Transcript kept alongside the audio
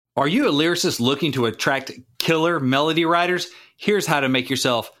Are you a lyricist looking to attract killer melody writers? Here's how to make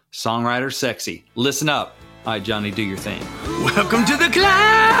yourself songwriter sexy. Listen up. All right, Johnny, do your thing. Welcome to the climb!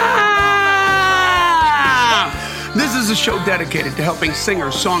 This is a show dedicated to helping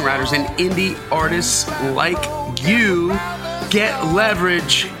singers, songwriters, and indie artists like you get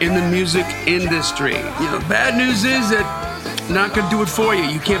leverage in the music industry. Bad news is that not going to do it for you.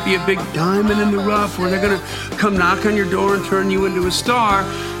 You can't be a big diamond in the rough where they're going to come knock on your door and turn you into a star.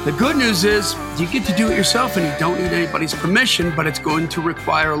 The good news is you get to do it yourself and you don't need anybody's permission, but it's going to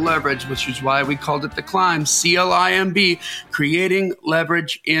require leverage, which is why we called it The Climb, C-L-I-M-B, creating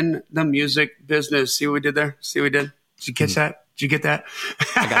leverage in the music business. See what we did there? See what we did? Did you catch that? Did you get that?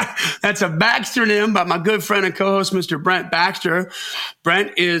 I got it. That's a Baxter-nym by my good friend and co-host, Mr. Brent Baxter.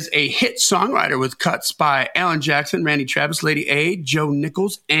 Brent is a hit songwriter with cuts by Alan Jackson, Randy Travis, Lady A, Joe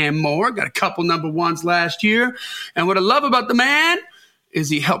Nichols, and more. Got a couple number ones last year. And what I love about the man is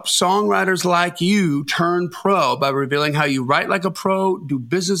he helps songwriters like you turn pro by revealing how you write like a pro, do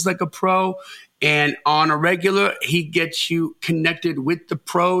business like a pro, and on a regular, he gets you connected with the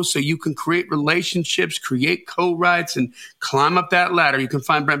pros so you can create relationships, create co-writes, and climb up that ladder. You can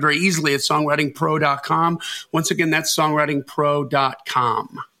find Brent very easily at songwritingpro.com. Once again, that's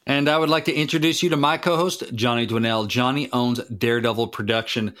songwritingpro.com. And I would like to introduce you to my co-host, Johnny Dwinell. Johnny owns Daredevil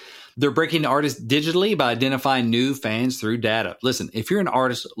Production. They're breaking artists digitally by identifying new fans through data. Listen, if you're an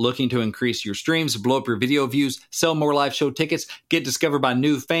artist looking to increase your streams, blow up your video views, sell more live show tickets, get discovered by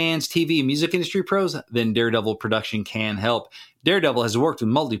new fans, TV, and music industry pros, then Daredevil Production can help. Daredevil has worked with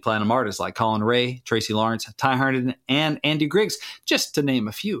multi-platinum artists like Colin Ray, Tracy Lawrence, Ty Herndon, and Andy Griggs, just to name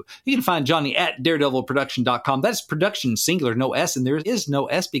a few. You can find Johnny at daredevilproduction.com. That's production singular, no S, and there is no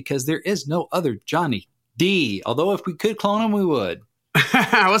S because there is no other Johnny D. Although if we could clone him, we would.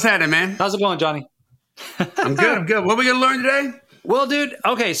 What's happening, man? How's it going, Johnny? I'm good. What are we going to learn today? Well, dude,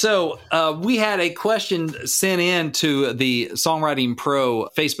 okay, so we had a question sent in to the Songwriting Pro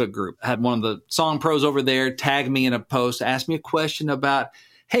Facebook group. I had one of the song pros over there tag me in a post, ask me a question about,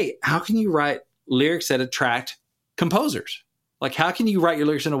 hey, how can you write lyrics that attract composers? Like, how can you write your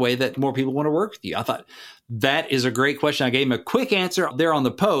lyrics in a way that more people want to work with you? I thought that is a great question. I gave him a quick answer there on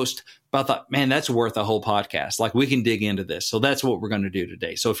the post, but I thought, man, that's worth a whole podcast. Like, we can dig into this. So that's what we're going to do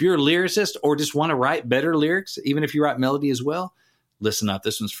today. So if you're a lyricist or just want to write better lyrics, even if you write melody as well, listen up.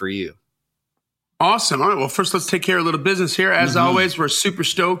 This one's for you. Awesome. All right. Well, first, let's take care of a little business here. As always, we're super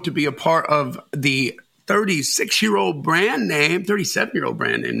stoked to be a part of the 37-year-old brand name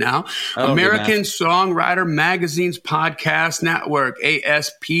now, American Songwriter Magazine's podcast network,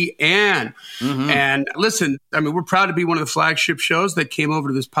 ASPN. And listen, I mean, we're proud to be one of the flagship shows that came over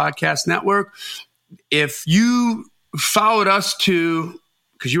to this podcast network. If you followed us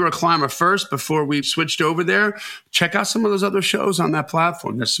because you were a climber first before we switched over there, check out some of those other shows on that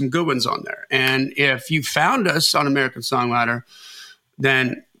platform. There's some good ones on there. And if you found us on American Songwriter,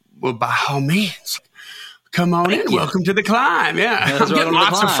 then, well, by all means, come on in. Welcome to the climb. Yeah. I'm getting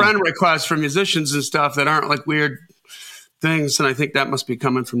lots of friend requests from musicians and stuff that aren't like weird things. And I think that must be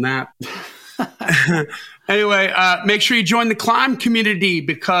coming from that. Anyway, make sure you join the Climb community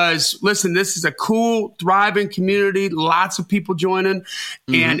because, listen, this is a cool, thriving community. Lots of people joining.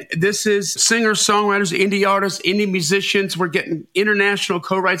 And this is singers, songwriters, indie artists, indie musicians. We're getting international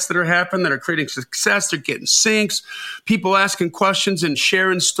co-writes that are happening, that are creating success. They're getting syncs. People asking questions and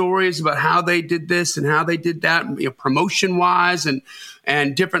sharing stories about how they did this and how they did that, promotion-wise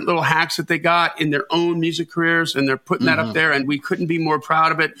and different little hacks that they got in their own music careers, and they're putting that up there, and we couldn't be more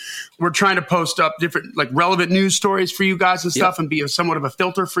proud of it. We're trying to post up different, like, relevant news stories for you guys and stuff and be somewhat of a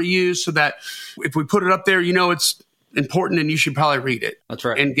filter for you so that if we put it up there, it's important and you should probably read it. That's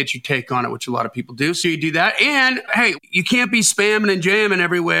right. And get your take on it, which a lot of people do. So you do that. And, hey, you can't be spamming and jamming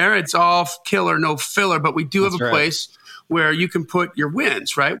everywhere. It's all killer, no filler, but we do have a place where you can put your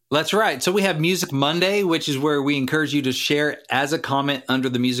wins, right? That's right. So we have Music Monday, which is where we encourage you to share as a comment under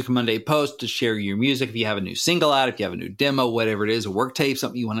the Music Monday post to share your music. If you have a new single out, if you have a new demo, whatever it is, a work tape,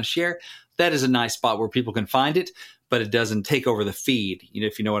 something you want to share, that is a nice spot where people can find it, but it doesn't take over the feed,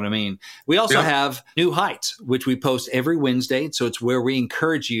 if you know what I mean. We also have New Heights, which we post every Wednesday. So it's where we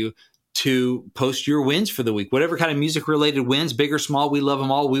encourage you to post your wins for the week. Whatever kind of music-related wins, big or small, we love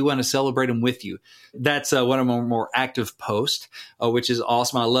them all. We want to celebrate them with you. That's one of our more active posts, which is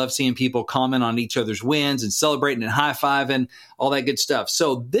awesome. I love seeing people comment on each other's wins and celebrating and high-fiving, all that good stuff.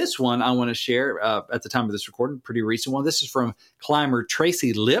 So this one I want to share at the time of this recording, pretty recent one. This is from climber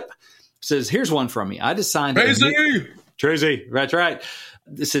Tracy Lip. Says, here's one from me. I designed Tracy, that's right.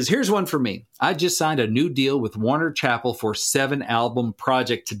 This says, here's one for me. I just signed a new deal with Warner Chappell for a 7-album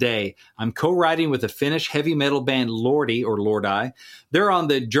project today. I'm co-writing with a Finnish heavy metal band Lordi. They're on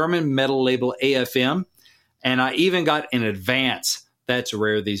the German metal label AFM, and I even got an advance. That's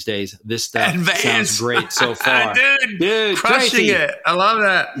rare these days. This stuff sounds great so far. Dude, crushing Tracy, it. I love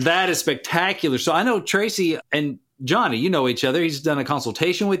that. That is spectacular. So I know Tracy and Johnny, you know each other. He's done a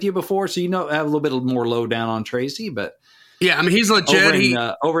consultation with you before, so you have a little bit more lowdown on Tracy, but yeah, I mean, he's legit.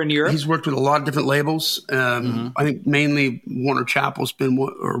 Over in Europe, he's worked with a lot of different labels. I think mainly Warner's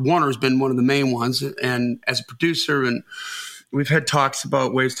been one of the main ones, and as a producer, and we've had talks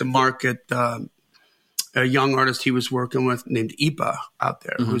about ways to market a young artist he was working with named Ipa out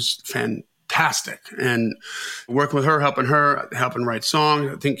there, who's fantastic, and working with her, helping write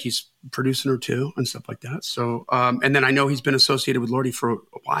songs. I think he's producing her too and stuff like that. So, and then I know he's been associated with Lordi for a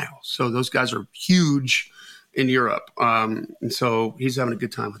while. So those guys are huge in Europe. And so he's having a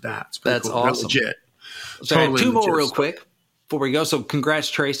good time with that. That's cool. Awesome. That's legit. So totally 2 more real quick before we go. So congrats,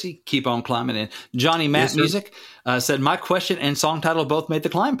 Tracy. Keep on climbing in. Johnny Matt Music said, my question and song title both made the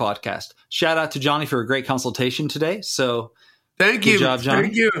Climb podcast. Shout out to Johnny for a great consultation today. So thank you. Good job, Johnny.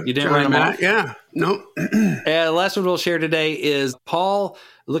 Thank you. You didn't write them off. Yeah. No. Last one we'll share today is Paul,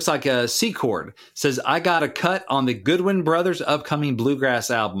 looks like a C chord, says, I got a cut on the Goodwin Brothers upcoming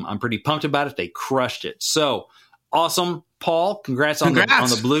Bluegrass album. I'm pretty pumped about it. They crushed it. So awesome, Paul. Congrats. On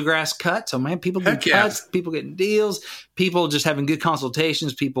the Bluegrass cut. So, man, people getting cuts, people getting deals, people just having good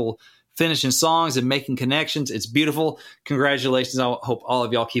consultations, people finishing songs and making connections. It's beautiful. Congratulations. I hope all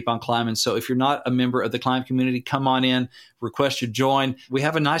of y'all keep on climbing. So if you're not a member of the Climb community, come on in, request your join. We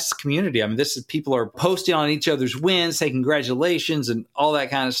have a nice community. I mean, people are posting on each other's wins, saying congratulations and all that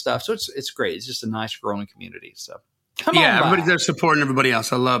kind of stuff. So it's great. It's just a nice growing community. So come on. Everybody's there supporting everybody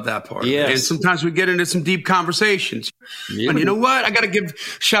else. I love that part. Yes. And sometimes we get into some deep conversations. And you know what? I got to give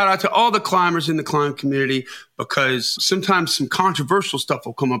shout out to all the climbers in the Climb community, because sometimes some controversial stuff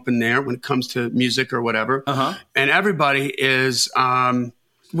will come up in there when it comes to music or whatever. And everybody is,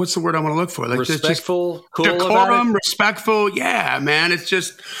 what's the word I want to look for? Like respectful, cool, decorum, respectful. Yeah, man. It's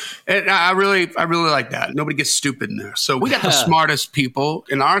just, I really like that. Nobody gets stupid in there. So we got the smartest people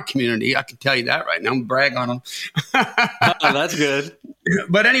in our community. I can tell you that right now. I'm gonna brag on them. Oh, that's good.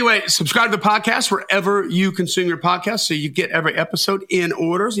 But anyway, subscribe to the podcast wherever you consume your podcast, so you get every episode in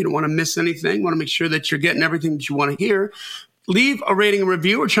order. So you don't want to miss anything. You want to make sure that you're getting everything that you want to hear. Leave a rating and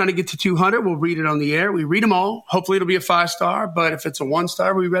review. We're trying to get to 200. We'll read it on the air. We read them all. Hopefully it'll be a 5-star, but if it's a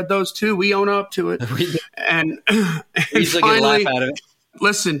 1-star, we read those too. We own up to it. And usually get a laugh out of it.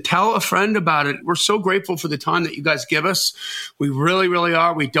 Listen, tell a friend about it. We're so grateful for the time that you guys give us. We really, really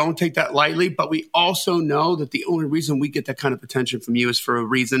are. We don't take that lightly, but we also know that the only reason we get that kind of attention from you is for a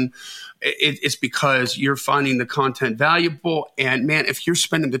reason. It's because you're finding the content valuable. And man, if you're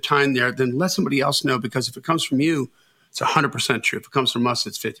spending the time there, then let somebody else know, because if it comes from you, it's 100% true. If it comes from us,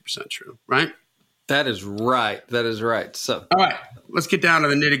 it's 50% true, right? That is right. That is right. So, all right, let's get down to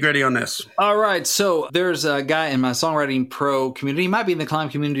the nitty gritty on this. All right. So there's a guy in my Songwriting Pro community. He might be in the Climb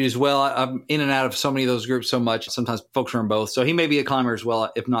community as well. I'm in and out of so many of those groups so much. Sometimes folks are in both. So he may be a climber as well.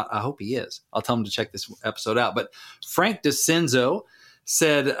 If not, I hope he is. I'll tell him to check this episode out. But Frank DeCenzo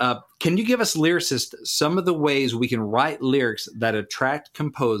said, can you give us lyricists some of the ways we can write lyrics that attract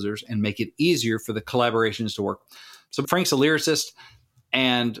composers and make it easier for the collaborations to work? So Frank's a lyricist,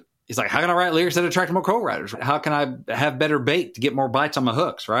 and he's like, how can I write lyrics that attract more co-writers? How can I have better bait to get more bites on my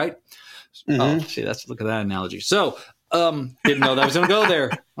hooks, right? Oh, see, look at that analogy. So didn't know that was going to go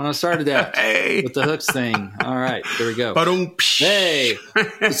there when I started that with the hooks thing. All right, there we go. Hey,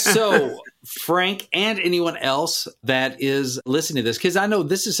 so Frank and anyone else that is listening to this, because I know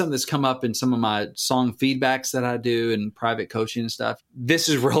this is something that's come up in some of my song feedbacks that I do and private coaching and stuff. This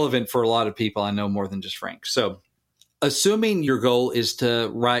is relevant for a lot of people I know more than just Frank. So assuming your goal is to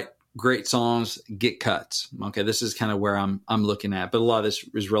write great songs, get cuts. Okay, this is kind of where I'm looking at. But a lot of this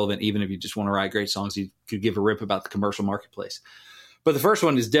is relevant even if you just want to write great songs. You could give a rip about the commercial marketplace. But the first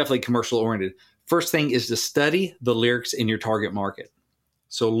one is definitely commercial oriented. First thing is to study the lyrics in your target market.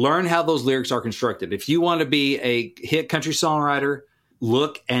 So learn how those lyrics are constructed. If you want to be a hit country songwriter,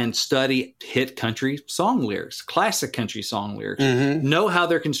 look and study hit country song lyrics, classic country song lyrics. Know how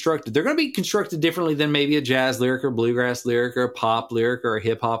they're constructed. They're going to be constructed differently than maybe a jazz lyric or bluegrass lyric or a pop lyric or a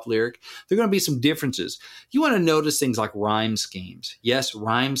hip hop lyric. There are going to be some differences. You want to notice things like rhyme schemes. Yes,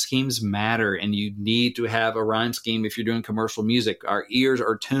 rhyme schemes matter, and you need to have a rhyme scheme if you're doing commercial music. Our ears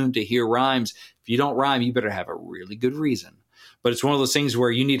are tuned to hear rhymes. If you don't rhyme, you better have a really good reason. But it's one of those things where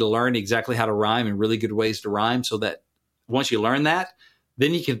you need to learn exactly how to rhyme and really good ways to rhyme, so that once you learn that,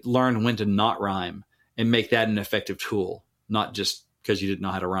 then you can learn when to not rhyme and make that an effective tool, not just because you didn't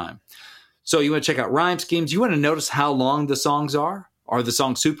know how to rhyme. So you want to check out rhyme schemes. You want to notice how long the songs are. Are the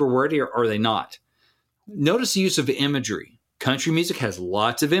songs super wordy or are they not? Notice the use of imagery. Country music has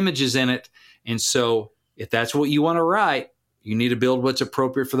lots of images in it. And so if that's what you want to write, you need to build what's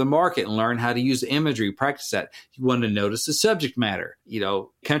appropriate for the market and learn how to use imagery, practice that. You want to notice the subject matter.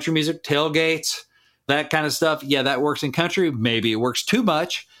 Country music, tailgates, that kind of stuff. Yeah, that works in country. Maybe it works too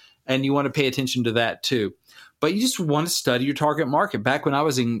much, and you want to pay attention to that too. But you just want to study your target market. Back when I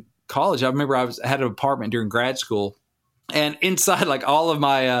was in college, I remember I had an apartment during grad school, and inside like all of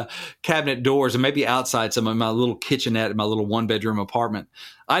my cabinet doors and maybe outside some of my little kitchenette in my little one-bedroom apartment,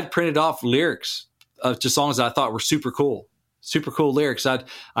 I'd printed off lyrics to songs that I thought were super cool lyrics.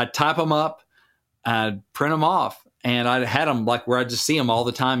 I'd type them up, I'd print them off, and I had them like where I just see them all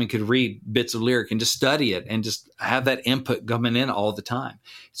the time and could read bits of lyric and just study it and just have that input coming in all the time.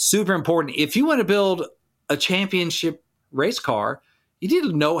 Super important. If you want to build a championship race car, you need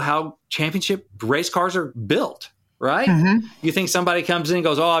to know how championship race cars are built, right? Mm-hmm. You think somebody comes in and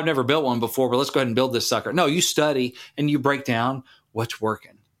goes, oh, I've never built one before, but let's go ahead and build this sucker. No, you study and you break down what's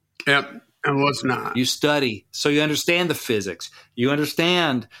working. Yep. And what's not. You study, so you understand the physics. You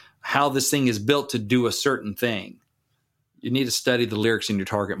understand how this thing is built to do a certain thing. You need to study the lyrics in your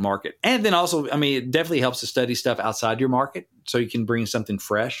target market. And then also, it definitely helps to study stuff outside your market so you can bring something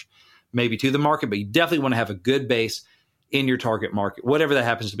fresh maybe to the market, but you definitely want to have a good base in your target market, whatever that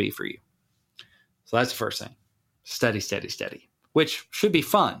happens to be for you. So that's the first thing. Study, which should be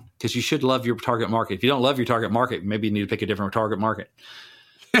fun because you should love your target market. If you don't love your target market, maybe you need to pick a different target market.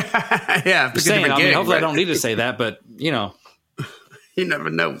 Yeah, hopefully right? I don't need to say that, but you never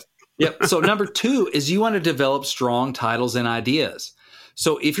know. Yep. So number 2 is you want to develop strong titles and ideas.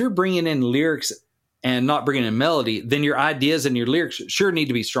 So if you're bringing in lyrics and not bringing in melody, then your ideas and your lyrics sure need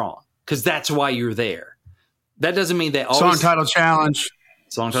to be strong because that's why you're there. That doesn't mean they always song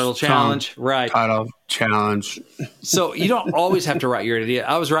title challenge, right? Title challenge. So you don't always have to write your idea.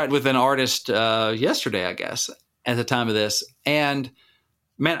 I was writing with an artist yesterday, I guess, at the time of this, and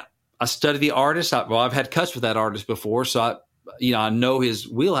man, I studied the artist. I've had cuts with that artist before, so I know his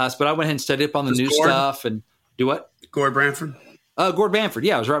wheelhouse. But I went ahead and studied up on the new stuff and do what? Gord Bamford. Gord Bamford.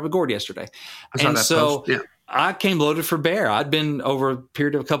 Yeah, I was right with Gord yesterday, and so I came loaded for bear. I'd been over a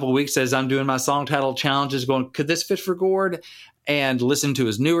period of a couple of weeks as I'm doing my song title challenges, going, could this fit for Gord? And listen to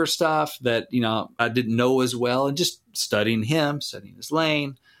his newer stuff that I didn't know as well, and just studying his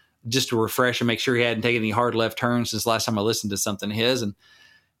lane, just to refresh and make sure he hadn't taken any hard left turns since last time I listened to something of his,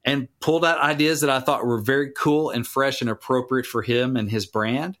 and pulled out ideas that I thought were very cool and fresh and appropriate for him and his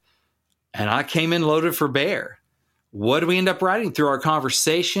brand. And I came in loaded for bear. What do we end up writing? Through our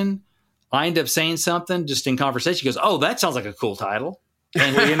conversation, I end up saying something just in conversation. He goes, oh, that sounds like a cool title.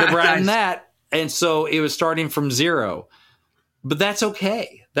 And we end up writing that. And so it was starting from zero. But that's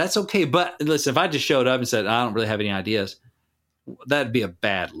okay. That's okay. But listen, if I just showed up and said, I don't really have any ideas, that'd be a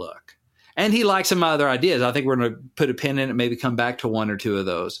bad look. And he likes some of my other ideas. I think we're going to put a pin in it, maybe come back to one or two of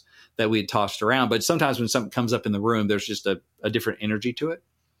those that we had tossed around. But sometimes when something comes up in the room, there's just a different energy to it.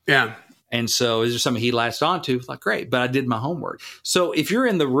 Yeah. And so is there something he latched onto? Like, great, but I did my homework. So if you're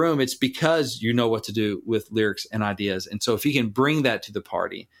in the room, it's because you know what to do with lyrics and ideas. And so if you can bring that to the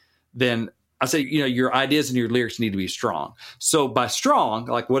party, then I say, your ideas and your lyrics need to be strong. So by strong,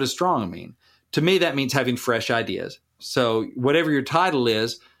 like what does strong mean? To me, that means having fresh ideas. So whatever your title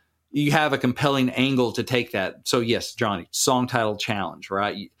is, you have a compelling angle to take that. So yes, Johnny, song title challenge,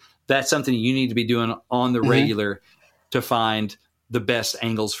 right? That's something you need to be doing on the regular to find the best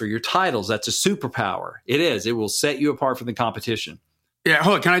angles for your titles. That's a superpower. It is. It will set you apart from the competition. Yeah.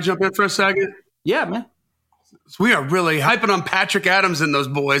 Hold on. Can I jump in for a second? Yeah, man. So we are really hyping on Patrick Adams and those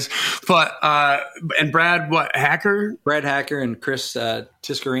boys, but and Brad Hacker? Brad Hacker and Chris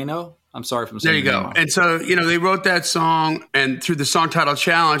Tiscarino. I'm sorry if I'm There saying you go. Wrong. And so, they wrote that song, and through the song title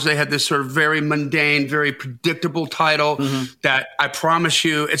challenge, they had this sort of very mundane, very predictable title that I promise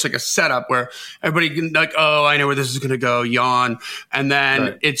you, it's like a setup where everybody can like, oh, I know where this is going to go, yawn. And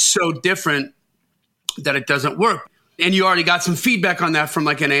then it's so different that it doesn't work. And you already got some feedback on that from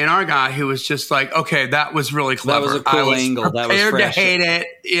like an A&R guy who was just like, okay, that was really clever. That was a cool angle. That was fresh. Prepared to hate it.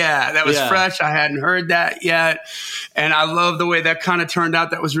 Yeah, that was fresh. I hadn't heard that yet. And I love the way that kind of turned out.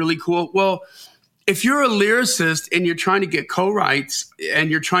 That was really cool. Well, if you're a lyricist and you're trying to get co-writes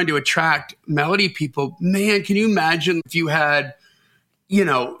and you're trying to attract melody people, man, can you imagine if you had,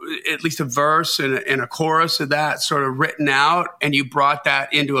 at least a verse and a chorus of that sort of written out, and you brought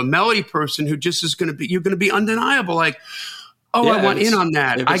that into a melody person who just is you're going to be undeniable. Like, oh, I want in on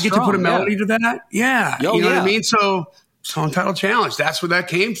that. I get to put a melody to that. Yeah. You know what I mean? So song title challenge, that's where that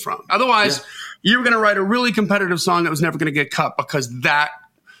came from. Otherwise, you were going to write a really competitive song that was never going to get cut because that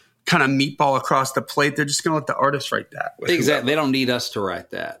kind of meatball across the plate, they're just going to let the artist write that. Exactly. They don't need us to write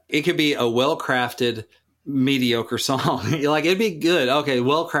that. It could be a well-crafted, mediocre song. Like, it'd be good. Okay,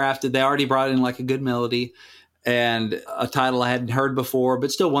 well-crafted. They already brought in like a good melody and a title I hadn't heard before,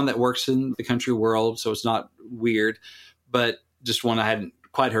 but still one that works in the country world, so it's not weird, but just one I hadn't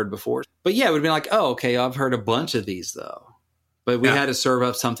quite heard before. But yeah, it would have been like, oh, okay, I've heard a bunch of these though. But we had to serve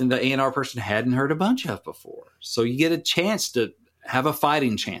up something the A&R person hadn't heard a bunch of before. So you get a chance to have a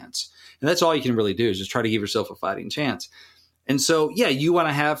fighting chance. And that's all you can really do is just try to give yourself a fighting chance. And so, yeah, you want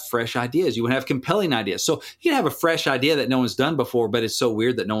to have fresh ideas. You want to have compelling ideas. So you can have a fresh idea that no one's done before, but it's so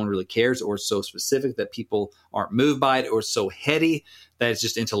weird that no one really cares, or it's so specific that people aren't moved by it, or it's so heady that it's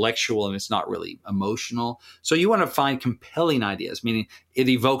just intellectual and it's not really emotional. So you want to find compelling ideas, meaning it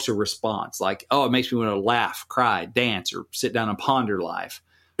evokes a response like, oh, it makes me want to laugh, cry, dance, or sit down and ponder life.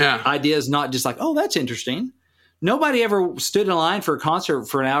 Yeah. Ideas not just like, oh, that's interesting. Nobody ever stood in line for a concert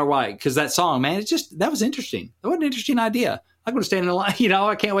for an hour. Why? Because that song, man, that was interesting. That was an interesting idea. I'm going to stand in line.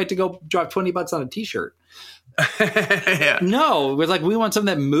 I can't wait to go drop $20 on a t-shirt. Yeah. No, it's like we want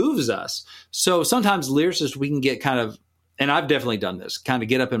something that moves us. So sometimes lyricists, we can get kind of, and I've definitely done this, kind of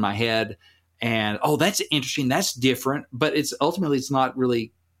get up in my head and, oh, that's interesting. That's different. But ultimately it's not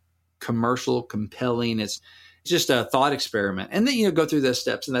really commercial, compelling. It's just a thought experiment. And then, go through those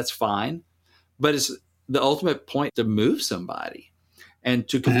steps and that's fine. But it's the ultimate point to move somebody and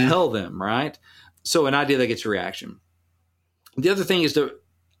to compel them, right? So an idea that gets a reaction. The other thing is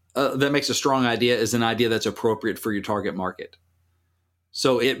that makes a strong idea is an idea that's appropriate for your target market.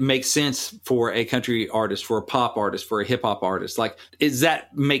 So it makes sense for a country artist, for a pop artist, for a hip hop artist. Like, does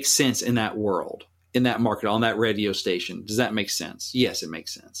that make sense in that world, in that market, on that radio station? Does that make sense? Yes, it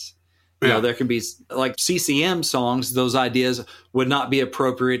makes sense. Yeah. There can be like CCM songs. Those ideas would not be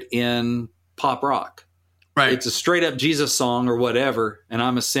appropriate in pop rock. Right. It's a straight up Jesus song or whatever, and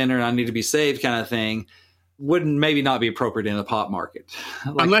I'm a sinner and I need to be saved kind of thing. Wouldn't maybe not be appropriate in the pop market.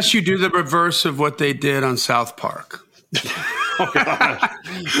 Unless you do the reverse of what they did on South Park. Oh,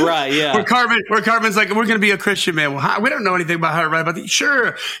 gosh. Right, yeah. Where Cartman's like, we're going to be a Christian man. Well, we don't know anything about how to write about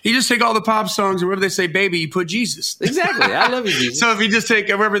Sure. You just take all the pop songs and wherever they say baby, you put Jesus. Exactly. I love you, Jesus. So if you just take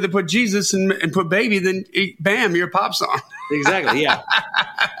wherever they put Jesus and put baby, then bam, you're a pop song. Exactly, yeah.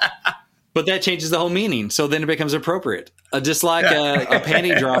 But that changes the whole meaning. So then it becomes appropriate. Just like a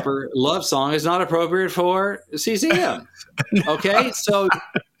panty dropper love song is not appropriate for CCM. Okay? So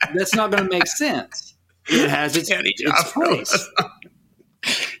that's not going to make sense. It has its place.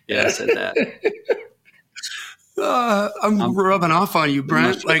 Yeah, I said that. I'm rubbing off on you,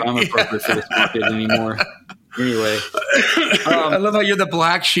 Brent. I'm appropriate for this market anymore. Anyway. I love how you're the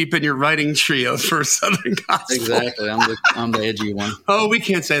black sheep in your writing trio for Southern Gospel. Exactly. I'm the edgy one. Oh, we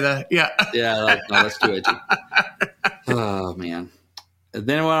can't say that. Yeah. Yeah, no, that's too edgy. Oh, man.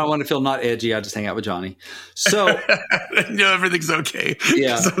 Then when I want to feel not edgy, I just hang out with Johnny. So everything's okay.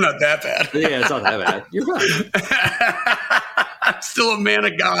 Yeah. I'm not that bad. Yeah, it's not that bad. You're right. I'm still a man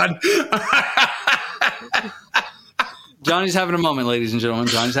of God. Johnny's having a moment, ladies and gentlemen.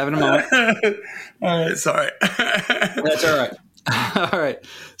 Johnny's having a moment. All right, sorry. That's all right. All right.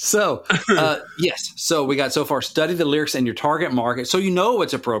 So, yes. So we got so far, study the lyrics and your target market. So you know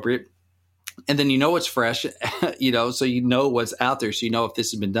what's appropriate. And then you know what's fresh, so you know what's out there. So you know if this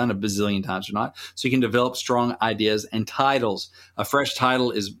has been done a bazillion times or not. So you can develop strong ideas and titles. A fresh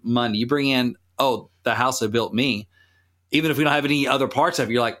title is money. You bring in, oh, the house that built me. Even if we don't have any other parts of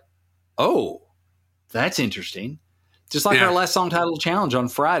it, you're like, oh, that's interesting. Just like our last song title challenge on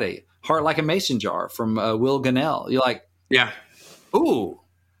Friday, Heart Like a Mason Jar from Will Gunnell. You're like, yeah. Ooh,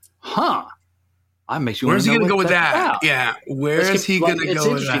 huh. I makes you Where's he going to go with that? About. Yeah. Where is he going to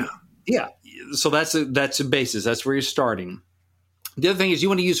go with that? Yeah. So that's a basis. That's where you're starting. The other thing is you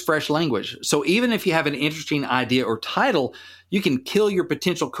want to use fresh language. So even if you have an interesting idea or title, you can kill your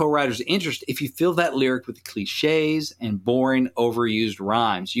potential co-writer's interest if you fill that lyric with cliches and boring, overused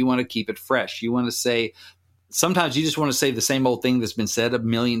rhymes. You want to keep it fresh. You want to say, sometimes you just want to say the same old thing that's been said a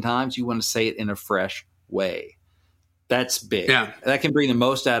million times. You want to say it in a fresh way. That's big. Yeah. That can bring the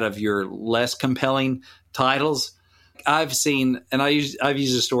most out of your less compelling titles. I've seen, and I've used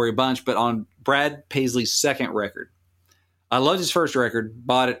this story a bunch, but on Brad Paisley's second record, I loved his first record,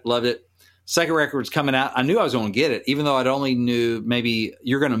 bought it, loved it. Second record was coming out. I knew I was going to get it, even though I'd only knew maybe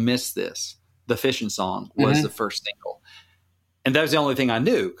You're Going to Miss This. The fishing song was the first single. And that was the only thing I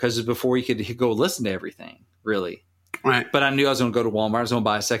knew because it was before you could go listen to everything, really. Right. But I knew I was going to go to Walmart. I was going to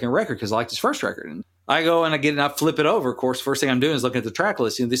buy a second record because I liked his first record. And I go and I get it and I flip it over. Of course, first thing I'm doing is looking at the track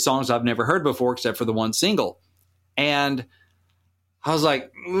list. These songs I've never heard before except for the one single. And I was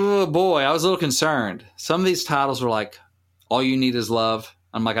like, oh boy, I was a little concerned. Some of these titles were like, All You Need Is Love.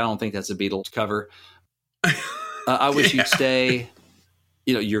 I'm like, I don't think that's a Beatles cover. I Wish You'd Stay.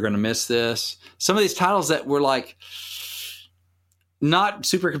 You're going to miss this. Some of these titles that were like not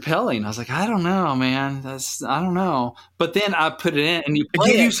super compelling. I was like, I don't know, man. I don't know. But then I put it in and you play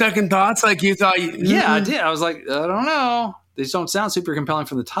it. Gave you second thoughts? Like you thought Yeah, I did. I was like, I don't know. These don't sound super compelling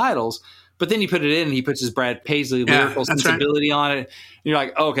from the titles. But then you put it in and he puts his Brad Paisley lyrical sensibility on it. And you're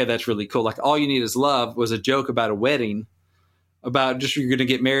like, okay, that's really cool. Like All You Need Is Love was a joke about a wedding, about just you're going to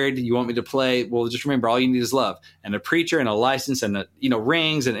get married. You want me to play? Well, just remember, all you need is love and a preacher and a license and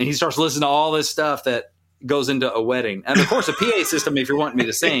rings. And he starts listening to all this stuff that goes into a wedding. And of course, a PA system if you're wanting me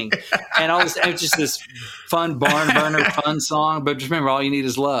to sing. And all this, it's just this fun barn burner, fun song. But just remember, all you need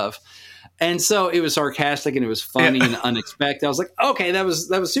is love. And so it was sarcastic and it was funny and unexpected. I was like, okay, that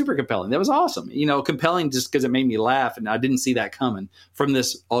was super compelling. That was awesome. Compelling just because it made me laugh. And I didn't see that coming from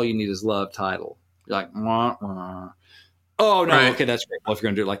this All You Need Is Love title. You're like, wah, wah. Oh, no, okay, that's great. Well, if you're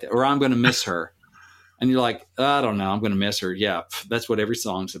going to do it like that. Or I'm going to miss her. And you're like, I don't know, I'm going to miss her. Yeah, that's what every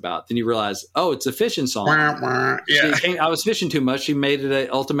song's about. Then you realize, it's a fishing song. Yeah. I was fishing too much. She made it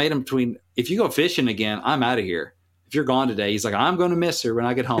an ultimatum between, if you go fishing again, I'm out of here. If you're gone today, he's like, I'm going to miss her when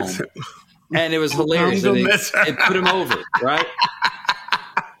I get home. And it was hilarious. It put him over, right?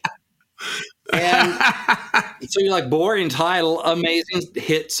 And so you're like, boring title, amazing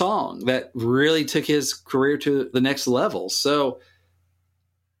hit song that really took his career to the next level. So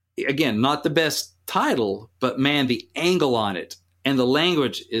again, not the best title, but man, the angle on it and the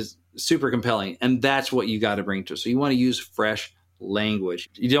language is super compelling. And that's what you got to bring to it. So you want to use fresh language.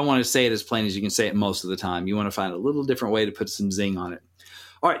 You don't want to say it as plain as you can say it most of the time. You want to find a little different way to put some zing on it.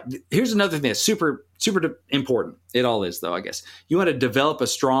 All right, here's another thing that's super, super important. It all is, though, I guess. You want to develop a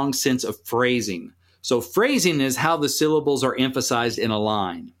strong sense of phrasing. So phrasing is how the syllables are emphasized in a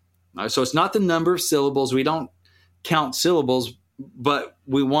line. So it's not the number of syllables. We don't count syllables, but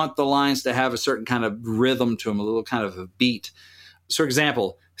we want the lines to have a certain kind of rhythm to them, a little kind of a beat. So, for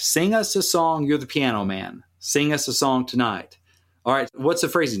example, sing us a song, you're the piano man. Sing us a song tonight. All right, what's the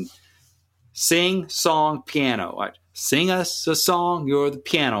phrasing? Sing, song, piano. All right. Sing us a song, you're the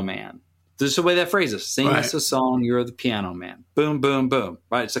piano man. This is the way that phrase is. Sing us a song, you're the piano man. Boom, boom, boom.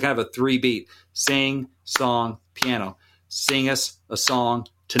 Right? It's a kind of a 3-beat. Sing, song, piano. Sing us a song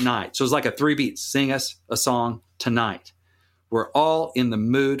tonight. So it's like a 3-beat. Sing us a song tonight. We're all in the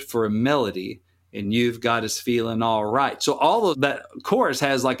mood for a melody, and you've got us feeling all right. So all of that chorus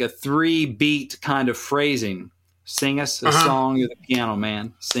has like a 3-beat kind of phrasing. Sing us a song, you're the piano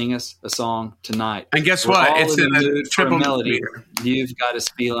man. Sing us a song tonight. And guess what? It's in the triple melody. Meter. You've got us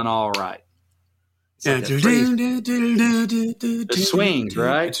feeling all right. It swings,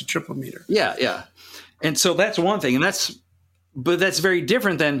 right? It's a triple meter. Yeah. And so that's one thing. But that's very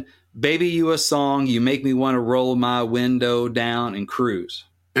different than Baby You a Song, You Make Me Want to Roll My Window Down and Cruise.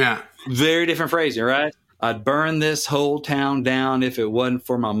 Yeah. Very different phrasing, right? I'd burn this whole town down if it wasn't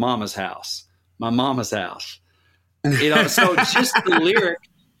for my mama's house. My mama's house. So just the lyric,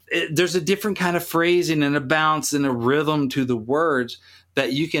 there's a different kind of phrasing and a bounce and a rhythm to the words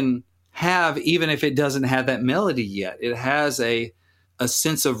that you can have even if it doesn't have that melody yet. It has a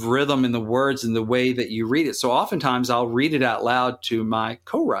sense of rhythm in the words and the way that you read it. So oftentimes I'll read it out loud to my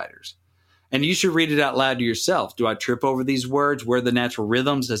co-writers. And you should read it out loud to yourself. Do I trip over these words? Where are the natural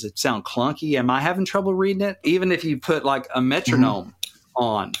rhythms? Does it sound clunky? Am I having trouble reading it? Even if you put like a metronome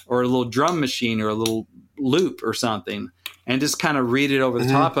on or a little drum machine or a little loop or something and just kind of read it over the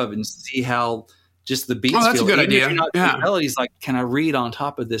top of it and see how just the beats that's feel. A good Even idea. If you're not doing melodies, like, can I read on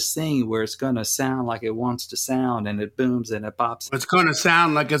top of this thing where it's going to sound like it wants to sound and it booms and it pops? It's going to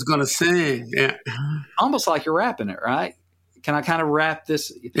sound like it's going to sing. Yeah. Almost like you're rapping it, right? Can I kind of rap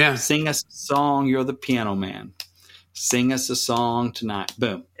this? Yeah. Sing us a song, you're the piano man. Sing us a song tonight.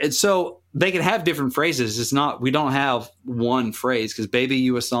 Boom. And so they can have different phrases. It's not, we don't have one phrase because Baby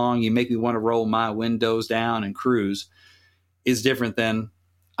You a Song, You Make Me Want to Roll My Windows Down and Cruise is different than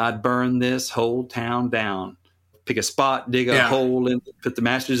I'd burn this whole town down. Pick a spot, dig a hole, and put the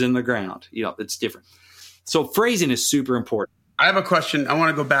masters in the ground. It's different. So phrasing is super important. I have a question. I want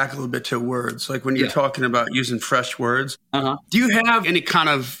to go back a little bit to words. Like when you're talking about using fresh words, do you have any kind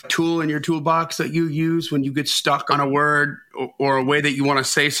of tool in your toolbox that you use when you get stuck on a word or a way that you want to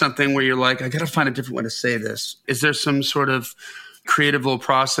say something where you're like, I got to find a different way to say this? Is there some sort of creative little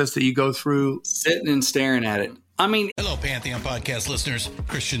process that you go through? Sitting and staring at it. Hello, Pantheon podcast listeners.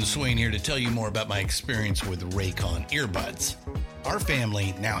 Christian Swain here to tell you more about my experience with Raycon earbuds. Our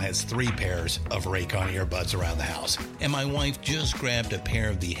family now has 3 pairs of Raycon earbuds around the house, and my wife just grabbed a pair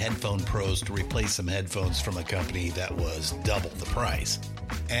of the Headphone Pros to replace some headphones from a company that was double the price.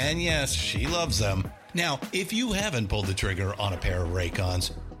 And yes, she loves them. Now, if you haven't pulled the trigger on a pair of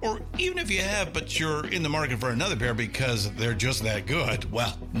Raycons, or even if you have, but you're in the market for another pair because they're just that good,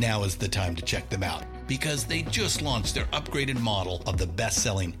 well, now is the time to check them out, because they just launched their upgraded model of the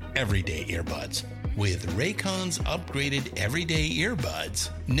best-selling everyday earbuds. With Raycon's upgraded everyday earbuds,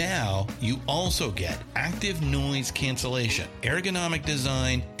 now you also get active noise cancellation, ergonomic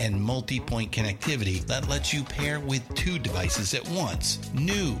design, and multi-point connectivity that lets you pair with 2 devices at once.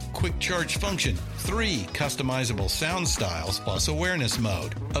 New quick charge function, 3 customizable sound styles, plus awareness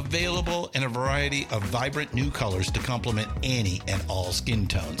mode. Available in a variety of vibrant new colors to complement any and all skin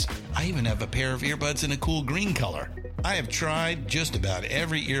tones. I even have a pair of earbuds in a cool green color. I have tried just about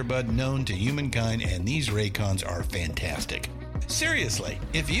every earbud known to humankind, and these Raycons are fantastic. Seriously,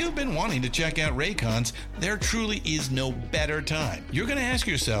 if you've been wanting to check out Raycons, there truly is no better time. You're going to ask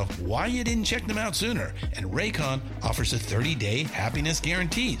yourself why you didn't check them out sooner, and Raycon offers a 30-day happiness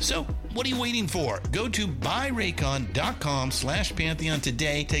guarantee. So what are you waiting for? Go to buyraycon.com/Pantheon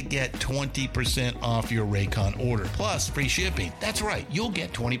today to get 20% off your Raycon order, plus free shipping. That's right, you'll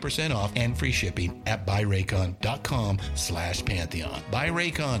get 20% off and free shipping at buyraycon.com/Pantheon.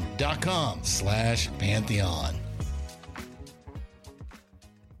 buyraycon.com/Pantheon.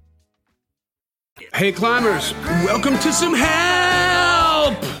 Hey, climbers, welcome to some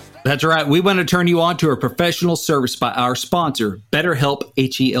help. That's right. We want to turn you on to a professional service by our sponsor, BetterHelp,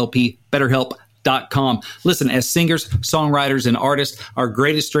 H-E-L-P, BetterHelp.com. Listen, as singers, songwriters, and artists, our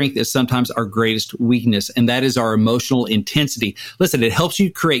greatest strength is sometimes our greatest weakness, and that is our emotional intensity. Listen, it helps you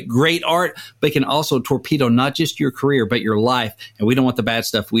create great art, but it can also torpedo not just your career, but your life. And we don't want the bad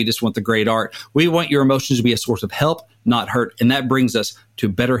stuff. We just want the great art. We want your emotions to be a source of help, not hurt. And that brings us to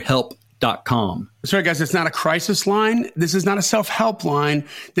BetterHelp.com. That's right, guys. It's not a crisis line. This is not a self-help line.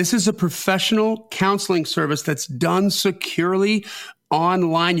 This is a professional counseling service that's done securely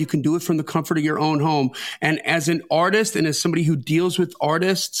online. You can do it from the comfort of your own home. And as an artist and as somebody who deals with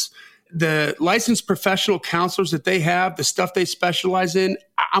artists, the licensed professional counselors that they have, the stuff they specialize in,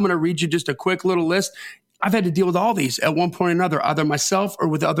 I'm going to read you just a quick little list. I've had to deal with all these at one point or another, either myself or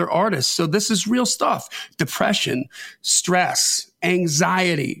with other artists. So this is real stuff. Depression, stress,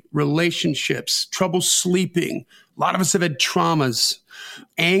 anxiety, relationships, trouble sleeping. A lot of us have had traumas,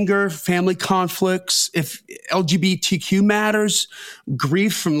 anger, family conflicts, if LGBTQ matters,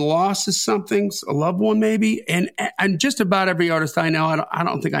 grief from the loss of something, a loved one maybe. And just about every artist I know, I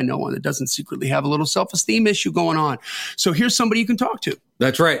don't think I know one that doesn't secretly have a little self-esteem issue going on. So here's somebody you can talk to.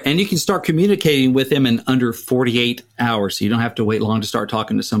 That's right. And you can start communicating with them in under 48 hours. So you don't have to wait long to start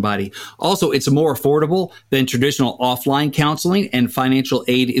talking to somebody. Also, it's more affordable than traditional offline counseling, and financial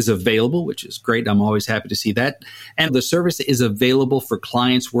aid is available, which is great. I'm always happy to see that. And the service is available for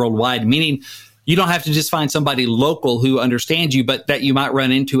clients worldwide, meaning you don't have to just find somebody local who understands you, but that you might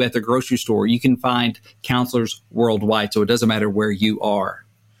run into at the grocery store. You can find counselors worldwide, so it doesn't matter where you are.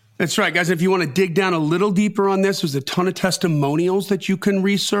 That's right, guys. If you want to dig down a little deeper on this, there's a ton of testimonials that you can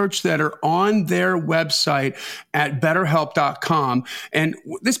research that are on their website at betterhelp.com. And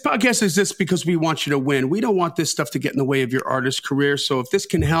this podcast exists because we want you to win. We don't want this stuff to get in the way of your artist career. So if this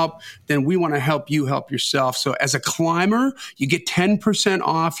can help, then we want to help you help yourself. So as a climber, you get 10%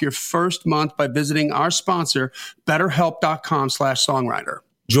 off your first month by visiting our sponsor, betterhelp.com/songwriter.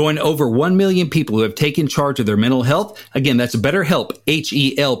 Join over 1 million people who have taken charge of their mental health. Again, that's BetterHelp,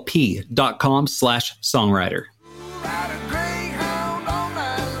 HELP.com/songwriter.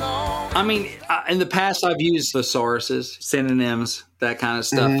 I mean, in the past, I've used thesauruses, synonyms, that kind of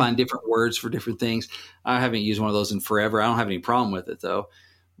stuff, find different words for different things. I haven't used one of those in forever. I don't have any problem with it, though.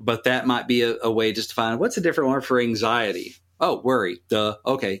 But that might be a way just to find, what's a different word for anxiety? Oh, worry. Duh.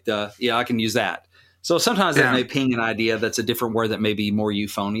 Okay, duh. Yeah, I can use that. So sometimes that may ping an idea that's a different word that may be more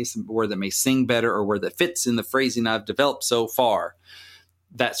euphonious, a word that may sing better, or a word that fits in the phrasing I've developed so far,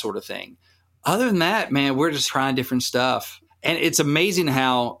 that sort of thing. Other than that, man, we're just trying different stuff. And it's amazing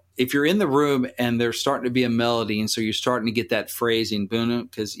how if you're in the room and there's starting to be a melody, and so you're starting to get that phrasing,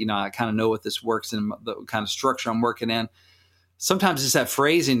 because, you know, I kind of know what this works in, the kind of structure I'm working in. Sometimes it's that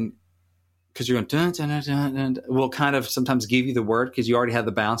phrasing, because you're going, dun, dun, dun, dun, dun, will kind of sometimes give you the word because you already have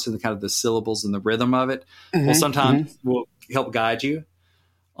the bounce and the kind of the syllables and the rhythm of it. Well, sometimes will help guide you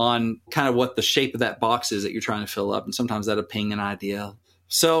on kind of what the shape of that box is that you're trying to fill up. And sometimes that'll ping an idea.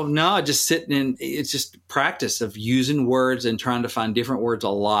 So no, just sitting in, it's just practice of using words and trying to find different words a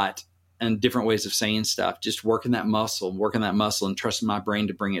lot and different ways of saying stuff. Just working that muscle and trusting my brain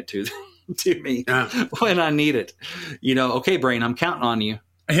to bring it to to me when I need it. Okay, brain, I'm counting on you.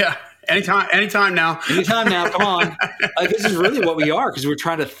 Yeah. Anytime now. Anytime now. Come on. This is really what we are, because we're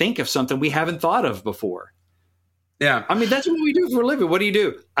trying to think of something we haven't thought of before. Yeah. I mean, that's what we do for a living. What do you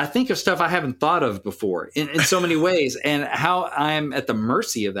do? I think of stuff I haven't thought of before in so many ways. And how I'm at the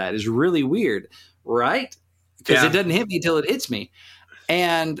mercy of that is really weird, right? Because it doesn't hit me until it hits me.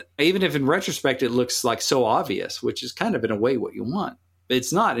 And even if in retrospect it looks like so obvious, which is kind of in a way what you want,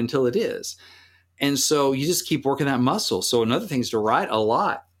 it's not until it is. And so you just keep working that muscle. So another thing is to write a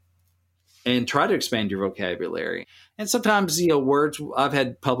lot and try to expand your vocabulary. And sometimes, words, I've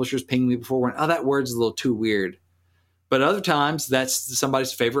had publishers ping me before when, that word's a little too weird. But other times, that's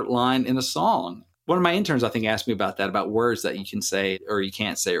somebody's favorite line in a song. One of my interns, I think, asked me about that, about words that you can say or you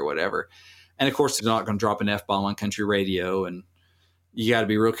can't say or whatever. And of course, they're not going to drop an F-bomb on country radio. And you got to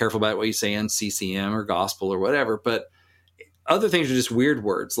be real careful about what you say on CCM or gospel or whatever. But other things are just weird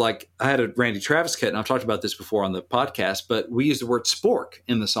words. Like I had a Randy Travis cut, and I've talked about this before on the podcast, but we used the word spork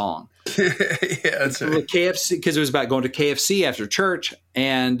in the song. That's right. KFC, because it was about going to KFC after church,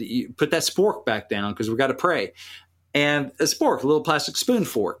 and you put that spork back down because we got to pray. And a spork, a little plastic spoon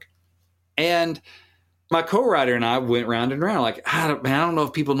fork. And my co-writer and I went round and round like, I don't know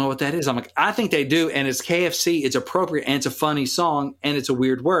if people know what that is. I'm like, I think they do. And it's KFC. It's appropriate. And it's a funny song. And it's a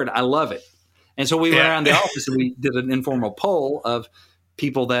weird word. I love it. And so we went around the office and we did an informal poll of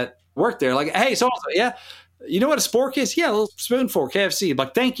people that worked there. Like, hey, so-and-so, yeah, you know what a spork is? Yeah, a little spoon fork, KFC. I'm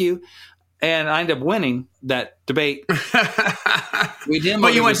like, thank you. And I ended up winning that debate. But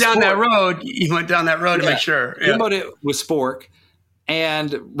you went down that road. You went down that road to make sure. Yeah. Demoed it with spork.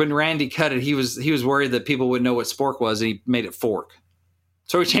 And when Randy cut it, he was worried that people wouldn't know what spork was, and he made it fork.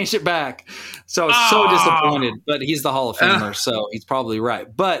 So he changed it back. So I was so disappointed. But he's the Hall of Famer, so he's probably right.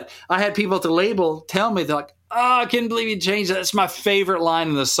 But I had people at the label tell me, they're like, I can't believe you changed that. That's my favorite line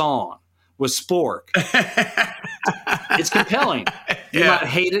in the song was spork. It's compelling. You might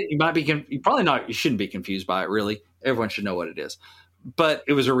hate it. You might be you probably not. You shouldn't be confused by it, really. Everyone should know what it is. But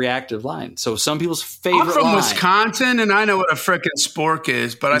it was a reactive line. So some people's favorite I'm from line. Wisconsin, and I know what a frickin' spork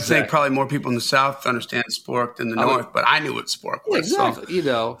is, but I think probably more people in the South understand spork than the North. But I knew what spork was. Exactly.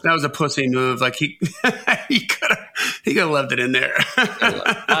 So that was a pussy move. Like he could have left it in there.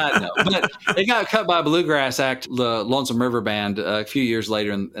 I know. But it got cut by a bluegrass act, the Lonesome River Band, a few years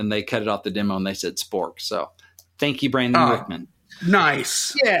later, and they cut it off the demo and they said spork. So thank you, Brandon Rickman.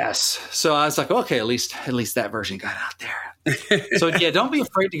 Nice. Yes. So I was like, okay, at least that version got out there. So yeah, don't be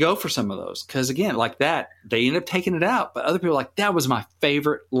afraid to go for some of those. Because again, like that, they end up taking it out. But other people are like, that was my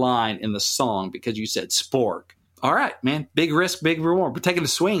favorite line in the song because you said spork. All right, man. Big risk, big reward. We're taking a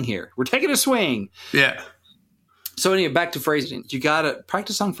swing here. We're taking a swing. Yeah. So anyway, back to phrasing. You got to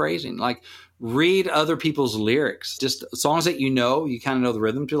practice on phrasing. Like read other people's lyrics. Just songs that you kind of know the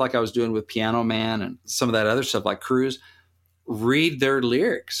rhythm to, like I was doing with Piano Man and some of that other stuff like Cruise. Read their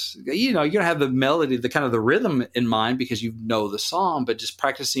lyrics. You're going to have the melody, the kind of the rhythm in mind because you know the song, but just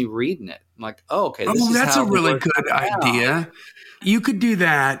practicing reading it. I'm like, okay, that's a really good idea. You could do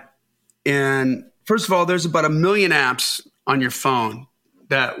that. And first of all, there's about 1 million apps on your phone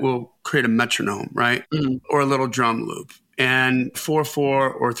that will create a metronome, right? Mm-hmm. Or a little drum loop. And 4/4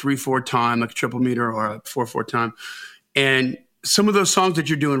 or 3/4 time, like a triple meter or a 4/4 time. And some of those songs that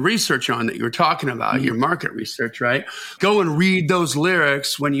you're doing research on that you were talking about, your market research, right? Go and read those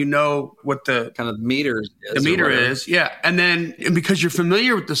lyrics when you know what the kind of meter is. Yeah. And because you're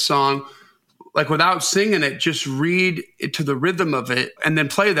familiar with the song, like without singing it, just read it to the rhythm of it and then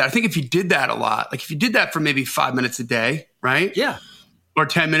play that. I think if you did that a lot, like if you did that for maybe 5 minutes a day, right? Yeah. Or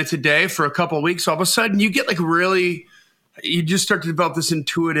 10 minutes a day for a couple of weeks, all of a sudden you get you just start to develop this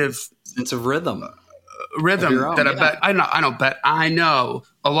intuitive sense of rhythm. I know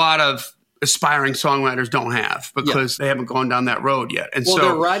a lot of aspiring songwriters don't have because they haven't gone down that road yet. And so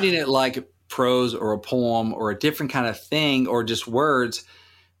they're writing it like prose or a poem or a different kind of thing or just words.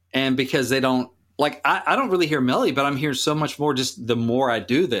 And because they don't I don't really hear melody, but I'm hearing so much more just the more I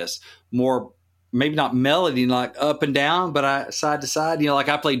do this, more maybe not melody, like up and down, but side to side, like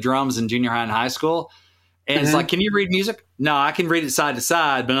I played drums in junior high and high school. And it's like, can you read music? No, I can read it side to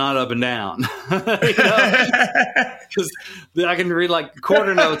side, but not up and down. Because I can read like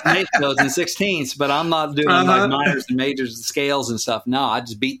quarter notes and eighth notes and sixteenths, but I'm not doing like minors and majors and scales and stuff. No, I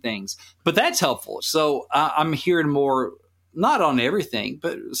just beat things. But that's helpful. So I'm hearing more, not on everything,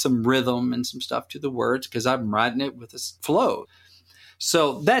 but some rhythm and some stuff to the words because I'm writing it with this flow.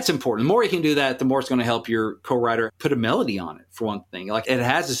 So that's important. The more you can do that, the more it's going to help your co-writer put a melody on it, for one thing. Like it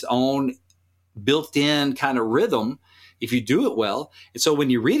has its own built-in kind of rhythm if you do it well. And so when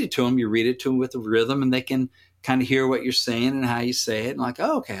you read it to them with the rhythm and they can kind of hear what you're saying and how you say it, and like,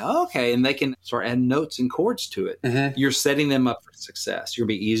 oh, okay. And they can start adding notes and chords to it. Mm-hmm. You're setting them up for success. You're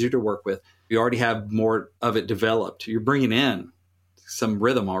going to be easier to work with. You already have more of it developed. You're bringing in some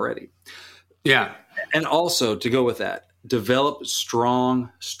rhythm already. Yeah. And also, to go with that, develop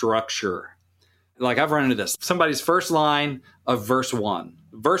strong structure. Like I've run into this. Somebody's first line of verse 1.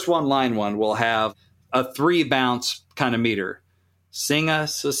 Verse 1, line 1 will have a 3 bounce kind of meter. Sing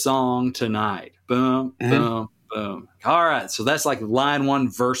us a song tonight. Boom, boom, boom. All right. So that's like line 1,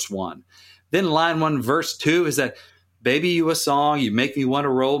 verse 1. Then line 1, verse 2 is that, baby, you a song, you make me want to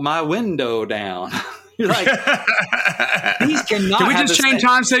roll my window down. You're like, these cannot. Can we just change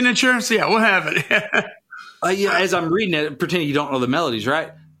time signatures? Yeah, we'll have it. As I'm reading it, pretending you don't know the melodies,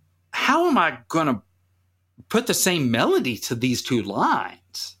 right? How am I going to put the same melody to these 2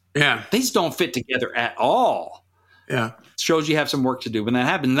 lines? Yeah. These don't fit together at all. Yeah. Shows you have some work to do. When that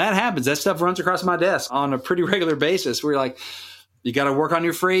happens, that stuff runs across my desk on a pretty regular basis. Where you're like, you got to work on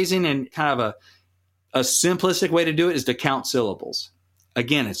your phrasing, and kind of a simplistic way to do it is to count syllables.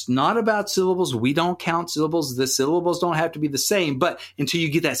 Again, it's not about syllables. We don't count syllables. The syllables don't have to be the same, but until you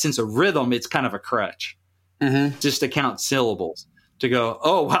get that sense of rhythm, it's kind of a crutch. Mm-hmm. Just to count syllables. To go,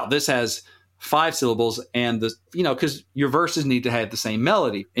 oh, wow, this has 5 syllables, and because your verses need to have the same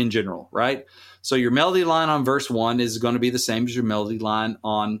melody in general, right? So your melody line on verse 1 is going to be the same as your melody line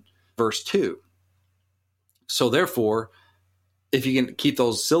on verse 2. So therefore, if you can keep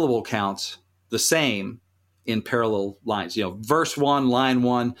those syllable counts the same in parallel lines, verse 1, line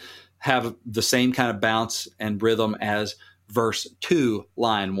 1 have the same kind of bounce and rhythm as verse 2,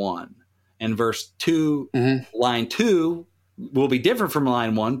 line 1. And verse 2, line 2 will be different from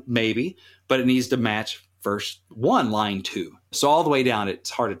line 1, maybe, but it needs to match verse 1, line 2. So all the way down, it's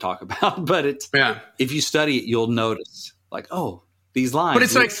hard to talk about, but if you study it, you'll notice, like, oh, these lines. But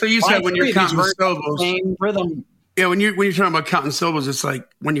it's like, so you said when you're counting syllables, same rhythm. Yeah, when you're talking about counting syllables, it's like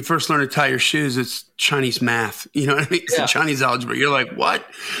when you first learn to tie your shoes, it's Chinese math. You know what I mean? It's Chinese algebra. You're like, what?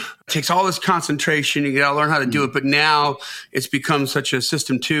 It takes all this concentration. You got to learn how to do it. But now it's become such a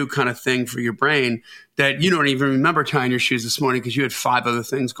system 2 kind of thing for your brain that you don't even remember tying your shoes this morning because you had 5 other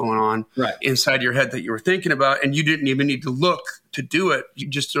things going on inside your head that you were thinking about, and you didn't even need to look to do it. You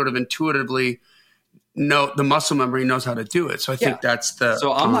just sort of intuitively know, the muscle memory knows how to do it. So I think that's the...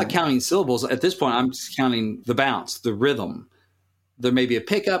 So I'm not counting syllables. At this point, I'm just counting the bounce, the rhythm. There may be a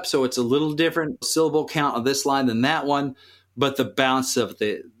pickup, so it's a little different syllable count on this line than that one, but the bounce of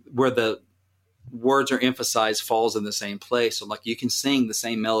where the words are emphasized falls in the same place. So like you can sing the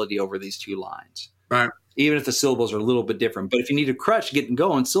same melody over these 2 lines. Right. Even if the syllables are a little bit different. But if you need a crutch getting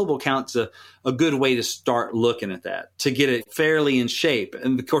going, syllable count's a good way to start looking at that, to get it fairly in shape.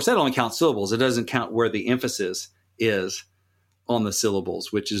 And of course, that only counts syllables. It doesn't count where the emphasis is on the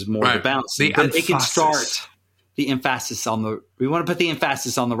syllables, which is more the bounce. But it can start the emphasis we want to put the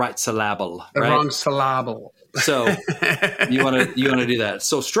emphasis on the right syllable. The wrong syllable. So you want to do that.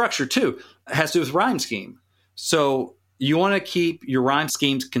 So structure too has to do with rhyme scheme. So you want to keep your rhyme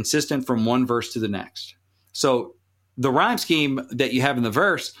schemes consistent from one verse to the next. So the rhyme scheme that you have in the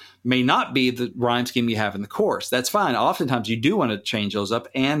verse may not be the rhyme scheme you have in the chorus. That's fine. Oftentimes you do want to change those up,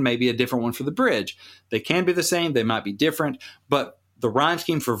 and maybe a different one for the bridge. They can be the same. They might be different, but the rhyme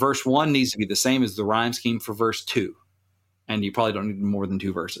scheme for verse 1 needs to be the same as the rhyme scheme for verse 2. And you probably don't need more than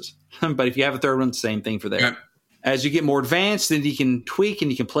 2 verses. But if you have a third one, same thing for there. Yeah. As you get more advanced, then you can tweak and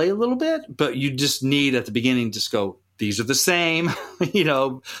you can play a little bit, but you just need at the beginning just go, these are the same,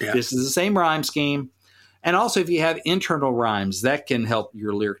 This is the same rhyme scheme. And also if you have internal rhymes, that can help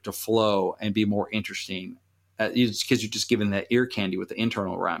your lyric to flow and be more interesting because you're just giving that ear candy with the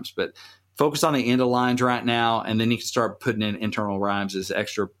internal rhymes. But focus on the end of lines right now, and then you can start putting in internal rhymes as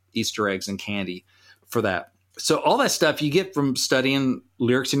extra Easter eggs and candy for that. So all that stuff you get from studying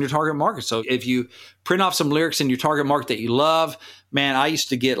lyrics in your target market. So if you print off some lyrics in your target market that you love, man, I used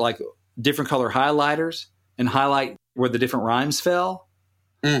to get like different color highlighters and highlight where the different rhymes fell.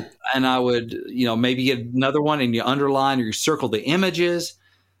 And I would, maybe get another one and you underline or you circle the images.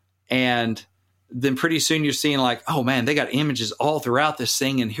 And then pretty soon you're seeing like, oh man, they got images all throughout this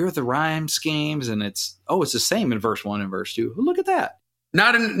thing. And here are the rhyme schemes. And it's the same in verse 1 and verse 2. Look at that.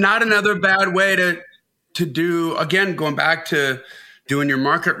 Not another bad way to do, again, going back to doing your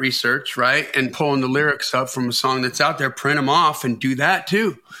market research, right? And pulling the lyrics up from a song that's out there, print them off and do that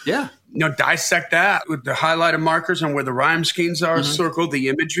too. Yeah. Dissect that with the highlighted markers and where the rhyme schemes are, circle the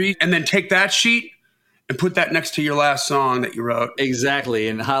imagery, and then take that sheet and put that next to your last song that you wrote. Exactly.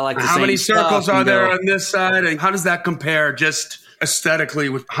 And highlight the how same many circles stuff are there on this side? And how does that compare just aesthetically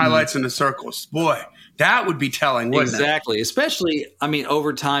with highlights in the circles? Boy, That would be telling, wouldn't exactly. Especially, I mean,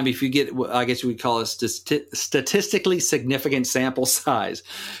 over time, if you get, I guess you would call it statistically significant sample size.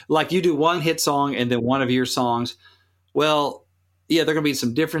 Like you do one hit song and then one of your songs. Well, yeah, there are going to be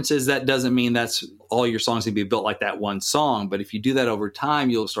some differences. That doesn't mean that's all your songs can be built like that one song. But if you do that over time,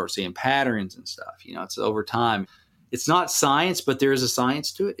 you'll start seeing patterns and stuff. You know, it's over time. It's not science, but there is a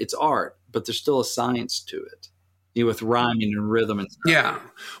science to it. It's art, but there's still a science to it. You know, with rhyming and rhythm and stuff. Yeah.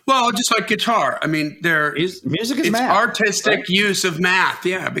 Well, just like guitar. I mean, music is it's math, artistic right? use of math.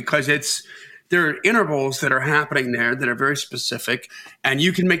 Yeah, because there are intervals that are happening there that are very specific, and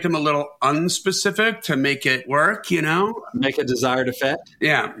you can make them a little unspecific to make it work, you know? Make a desired effect.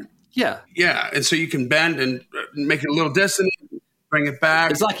 Yeah. Yeah. Yeah. And so you can bend and make it a little dissonant, bring it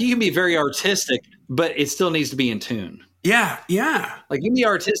back. It's like you can be very artistic, but it still needs to be in tune. Yeah. Yeah. Like you can be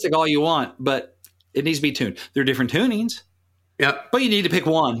artistic all you want, but it needs to be tuned. There are different tunings. Yep. But you need to pick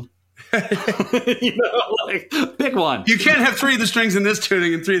one. You know, like pick one. You can't have 3 of the strings in this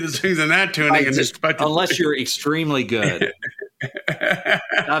tuning and 3 of the strings in that tuning. Unless you're extremely good.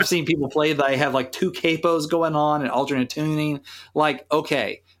 I've seen people play, they have like 2 capos going on and alternate tuning. Like,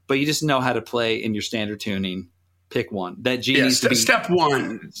 okay, but you just know how to play in your standard tuning. Pick one. That G needs to be step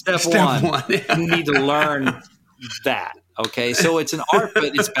one. Step one. You need to learn that. Okay. So it's an art, but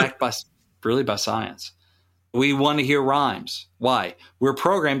it's backed by science. We want to hear rhymes. Why? We're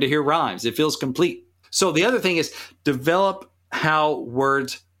programmed to hear rhymes. It feels complete. So the other thing is develop how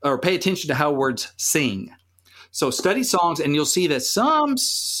words, or pay attention to how words sing. So study songs and you'll see that some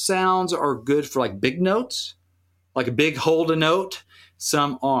sounds are good for like big notes, like a big hold a note.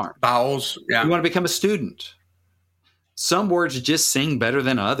 Some aren't. Vowels. Yeah. You want to become a student. Some words just sing better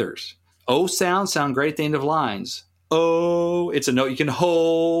than others. O sounds sound great at the end of lines. Oh, it's a note you can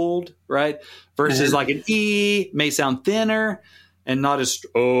hold, right? Versus like an E may sound thinner and not as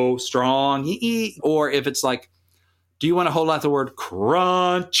strong. E. Or if it's like, do you want to hold out the word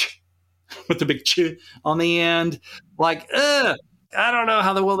crunch with the big ch on the end? Like, I don't know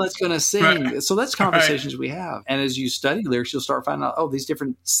how well that's going to sing. Right. So that's conversations we have. And as you study lyrics, you'll start finding out, these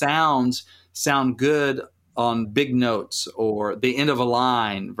different sounds sound good on big notes or the end of a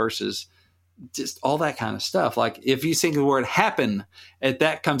line versus just all that kind of stuff. Like if you sing the word happen,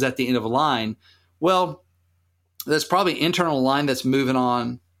 that comes at the end of a line, well, that's probably internal line that's moving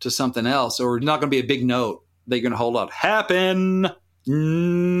on to something else, or not going to be a big note that you're going to hold out. Happen.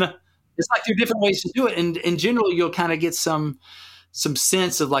 It's like there are different ways to do it. And in general, you'll kind of get some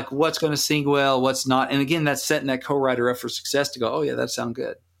sense of like what's going to sing well, what's not. And again, that's setting that co-writer up for success to go, oh yeah, that sounds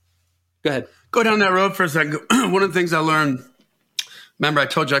good. Go ahead. Go down that road for a second. One of the things I learned, remember I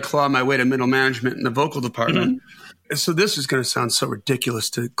told you I clawed my way to middle management in the vocal department. Mm-hmm. So this is going to sound so ridiculous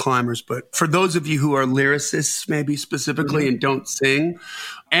to climbers, but for those of you who are lyricists, maybe specifically, and don't sing,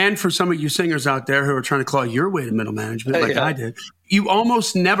 and for some of you singers out there who are trying to claw your way to middle management I did, you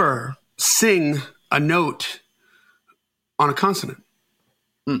almost never sing a note on a consonant.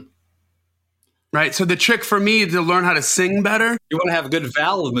 Right? So the trick for me to learn how to sing better, you want to have a good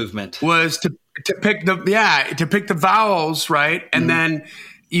vowel movement, was to pick the vowels, right? And then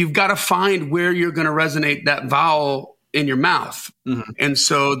you've got to find where you're going to resonate that vowel in your mouth. Mm-hmm. And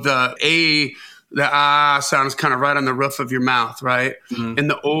so the A, the ah sound is kind of right on the roof of your mouth, right? Mm-hmm. And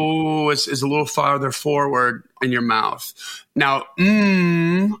the O is a little farther forward in your mouth. Now,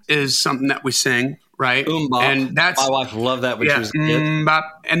 is something that we sing, right? And that's, my wife loved that when she was a kid.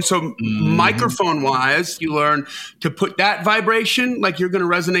 And so microphone wise, you learn to put that vibration, like you're going to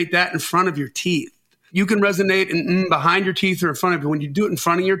resonate that in front of your teeth. You can resonate in behind your teeth or in front of you. When you do it in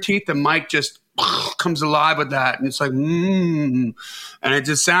front of your teeth, the mic just comes alive with that. And it's like, and it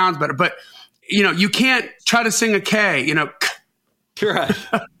just sounds better. But, you can't try to sing a K, right.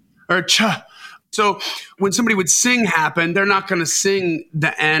 or cha. So when somebody would sing happen, they're not going to sing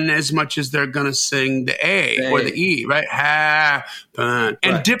the N as much as they're going to sing the A or the E, right? Happen.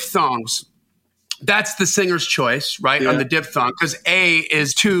 And diphthongs. That's the singer's choice, right? On the diphthong, because A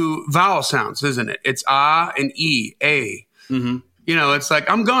is 2 vowel sounds, isn't it? It's ah and E, A. Mm-hmm. It's like,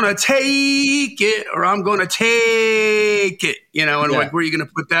 I'm going to take it, or I'm going to take it, and like, where are you going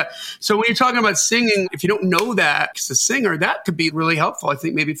to put that? So when you're talking about singing, if you don't know that as a singer, that could be really helpful, I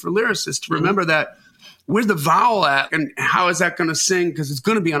think, maybe for lyricists to remember that. Where's the vowel at, and how is that going to sing? Because it's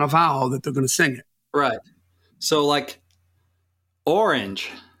going to be on a vowel that they're going to sing it. Right. So like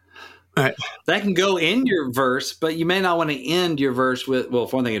orange. Right. That can go in your verse, but you may not want to end your verse with, well,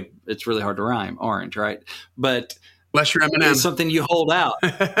 for one thing, it's really hard to rhyme, orange, right? But unless you're Eminem. It's something you hold out.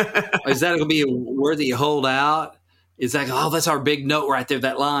 Is that going to be a word that you hold out? Is that, that's our big note right there,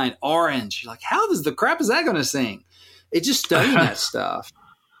 that line, orange. You're like, how does the crap is that going to sing? It's just studying that stuff.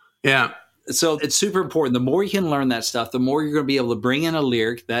 Yeah. So it's super important. The more you can learn that stuff, the more you're going to be able to bring in a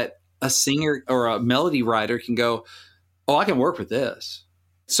lyric that a singer or a melody writer can go, oh, I can work with this.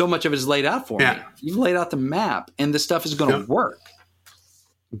 So much of it is laid out for me. You've laid out the map, and the stuff is going to work.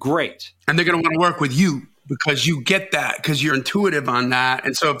 Great. And they're going to want to work with you because you get that, because you're intuitive on that.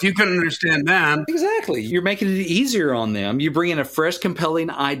 And so if you can understand them. Exactly. You're making it easier on them. You bring in a fresh, compelling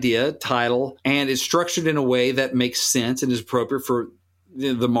idea, title, and it's structured in a way that makes sense and is appropriate for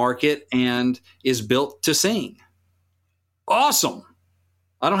the market and is built to sing. Awesome.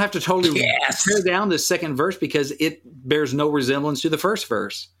 I don't have to totally tear down this second verse because it bears no resemblance to the first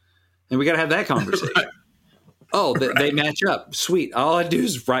verse. And we got to have that conversation. Right. Oh, they match up. Sweet. All I do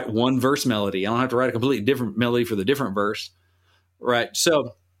is write one verse melody. I don't have to write a completely different melody for the different verse. Right.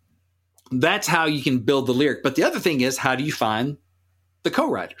 So that's how you can build the lyric. But the other thing is, how do you find the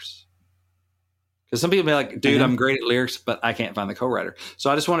co-writers? Because some people be like, dude, I'm great at lyrics, but I can't find the co-writer. So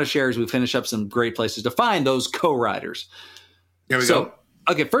I just want to share as we finish up some great places to find those co-writers. Here we go.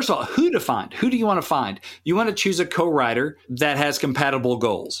 Okay, first of all, who to find? Who do you want to find? You want to choose a co-writer that has compatible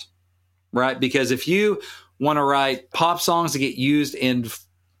goals, right? Because if you want to write pop songs that get used in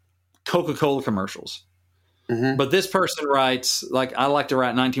Coca-Cola commercials, but this person writes, like, I like to write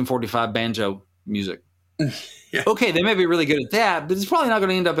 1945 banjo music. Okay, they may be really good at that, but it's probably not going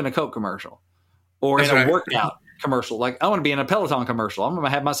to end up in a Coke commercial. Or in a workout commercial. Like, I want to be in a Peloton commercial. I'm going to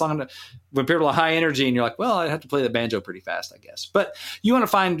have my song when people are high energy and you're like, well, I have to play the banjo pretty fast, I guess. But you want to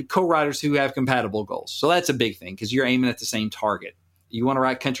find co-writers who have compatible goals. So that's a big thing because you're aiming at the same target. You want to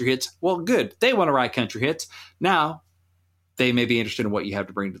write country hits? Well, good. They want to write country hits. Now, they may be interested in what you have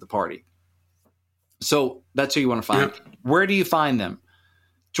to bring to the party. So that's who you want to find. Yep. Where do you find them?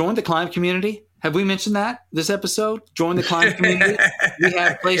 Join the Climb community. Have we mentioned that this episode? Join the Climb community. We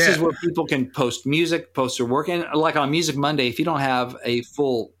have places where people can post music, post their work. And like on Music Monday, if you don't have a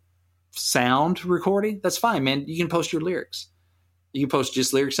full sound recording, that's fine, man. You can post your lyrics. You can post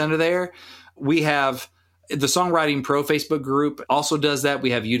just lyrics under there. We have the Songwriting Pro Facebook group also does that. We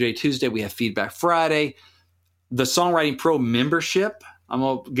have U-Day Tuesday. We have Feedback Friday. The Songwriting Pro membership, I'm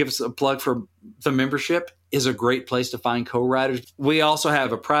going to give us a plug for the membership, is a great place to find co-writers. We also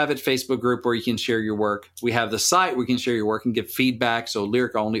have a private Facebook group where you can share your work. We have the site where you can share your work and give feedback, so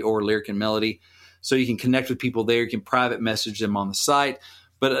lyric only or lyric and melody. So you can connect with people there. You can private message them on the site.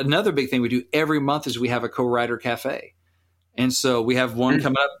 But another big thing we do every month is we have a co-writer cafe. And so we have one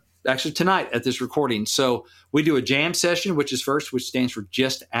coming up actually tonight at this recording. So we do a jam session, which is first, which stands for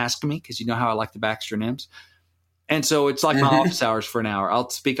Just Ask Me, because you know how I like the acronyms. And so it's like my office hours for an hour. I'll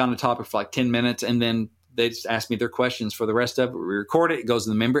speak on a topic for like 10 minutes, and then they just ask me their questions for the rest of it. We record it. It goes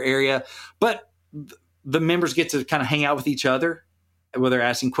in the member area. But the members get to kind of hang out with each other. Where they're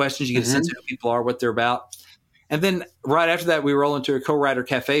asking questions, you get a sense of who people are, what they're about. And then right after that, we roll into a co-writer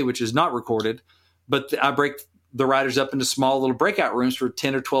cafe, which is not recorded. But I break the writers up into small little breakout rooms for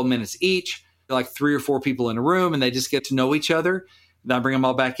 10 or 12 minutes each. Like 3 or 4 people in a room, and they just get to know each other. Then I bring them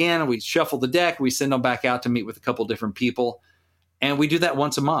all back in, and we shuffle the deck. We send them back out to meet with a couple different people. And we do that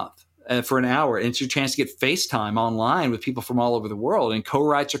once a month for an hour. And it's your chance to get FaceTime online with people from all over the world. And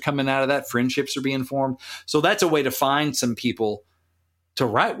co-writes are coming out of that. Friendships are being formed. So that's a way to find some people to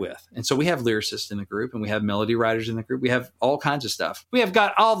write with. And so we have lyricists in the group, and we have melody writers in the group. We have all kinds of stuff. We have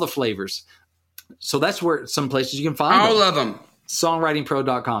got all the flavors. So that's where some places you can find all of them.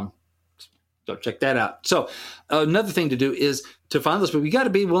 Songwritingpro.com. So check that out. So another thing to do is to find those people, you got to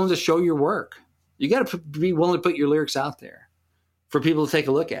be willing to show your work. You got to be willing to put your lyrics out there for people to take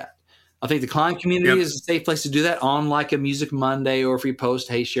a look at. I think the Climb community is a safe place to do that on like a Music Monday, or if you post,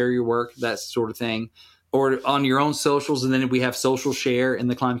 hey, share your work, that sort of thing, or on your own socials. And then we have social share in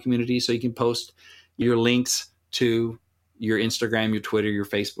the Climb community, so you can post your links to your Instagram, your Twitter, your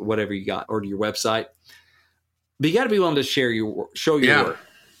Facebook, whatever you got, or to your website. But you got to be willing to share your work, show your work.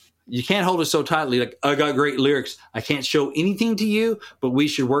 You can't hold it so tightly, like, I got great lyrics. I can't show anything to you, but we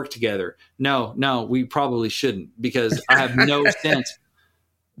should work together. No, we probably shouldn't, because I have no sense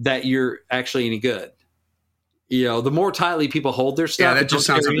that you're actually any good. You know, the more tightly people hold their stuff, that just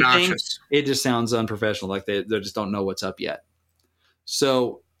sounds obnoxious. It just sounds unprofessional, like they just don't know what's up yet.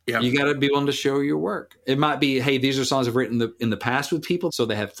 So you got to be willing to show your work. It might be, hey, these are songs I've written in the past with people, so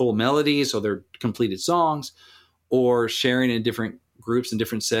they have full melodies, so they're completed songs, or sharing in different groups and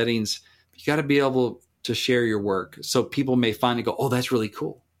different settings. You got to be able to share your work so people may find it, go, oh, that's really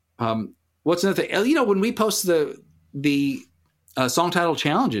cool. What's another thing? You know, when we post the song title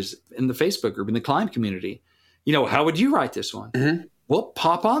challenges in the Facebook group, in the Climb community, you know, how would you write this one? Well,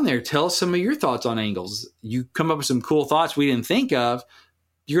 pop on there. Tell us some of your thoughts on angles. You come up with some cool thoughts we didn't think of.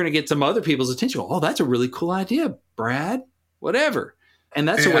 You're going to get some other people's attention. Oh, that's a really cool idea, Brad. Whatever. And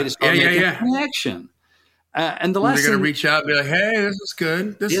that's a way to start making yeah. a connection. And the They're last going to thing, reach out and be like, hey, this is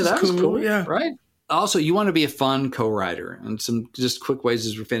good. This is that cool. was cool. Yeah. Right. Also, you want to be a fun co-writer, and some just quick ways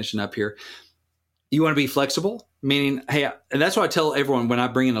as we're finishing up here. You want to be flexible, meaning, hey, and that's what I tell everyone when I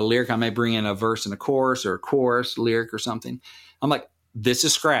bring in a lyric. I may bring in a verse and a chorus or a chorus lyric or something. I'm like, this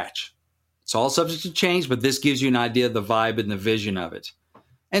is scratch. It's all subject to change, but this gives you an idea of the vibe and the vision of it.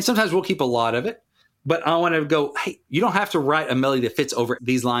 And sometimes we'll keep a lot of it, but I want to go, hey, you don't have to write a melody that fits over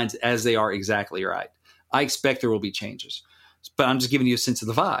these lines as they are exactly right. I expect there will be changes, but I'm just giving you a sense of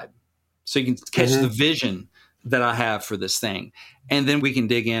the vibe. So you can catch the vision that I have for this thing. And then we can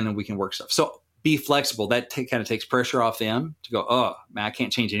dig in and we can work stuff. So be flexible. That kind of takes pressure off them to go, oh, man, I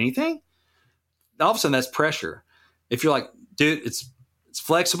can't change anything. All of a sudden, that's pressure. If you're like, dude, it's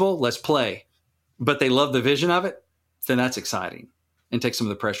flexible, let's play. But they love the vision of it, then that's exciting and take some of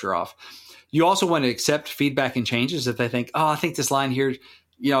the pressure off. You also want to accept feedback and changes if they think, oh, I think this line here,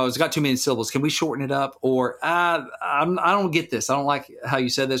 it's got too many syllables. Can we shorten it up? Or I don't get this. I don't like how you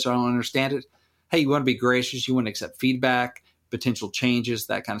said this, or I don't understand it. Hey, you want to be gracious. You want to accept feedback, potential changes,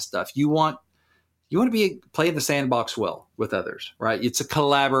 that kind of stuff. You want to play in the sandbox well with others, right? It's a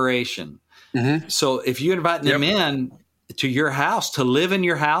collaboration. So if you invite them in to your house, to live in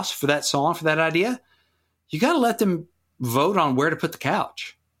your house for that song, for that idea, you got to let them vote on where to put the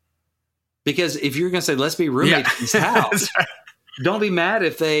couch. Because if you're going to say, let's be roommates in this house, don't be mad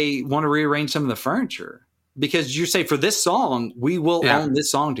if they want to rearrange some of the furniture. Because you say, for this song, we will own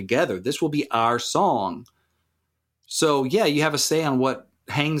this song together. This will be our song. So, you have a say on what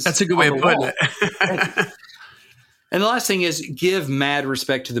hangs. That's a good way of putting it. And the last thing is give mad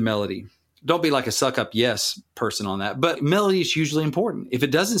respect to the melody. Don't be like a suck up yes person on that. But melody is usually important. If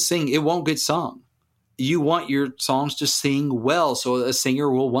it doesn't sing, it won't get sung. You want your songs to sing well, so a singer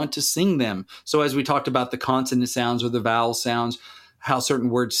will want to sing them. So as we talked about the consonant sounds or the vowel sounds, how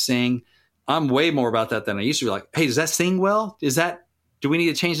certain words sing, I'm way more about that than I used to be. Like, hey, does that sing well? Do we need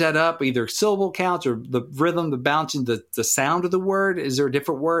to change that up? Either syllable counts or the rhythm, the bouncing, the sound of the word. Is there a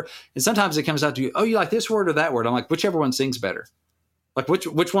different word? And sometimes it comes out to you, oh, you like this word or that word? I'm like, whichever one sings better. Like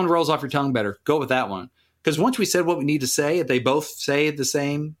which one rolls off your tongue better? Go with that one. Because once we said what we need to say, if they both say the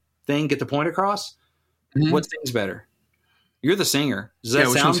same thing, get the point across, what sings better? You're the singer. Does that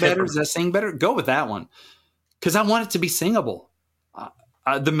sound better? Does that sing better? Go with that one. Because I want it to be singable.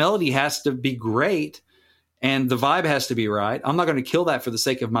 The melody has to be great and the vibe has to be right. I'm not going to kill that for the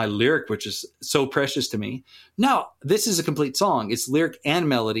sake of my lyric, which is so precious to me. No, this is a complete song. It's lyric and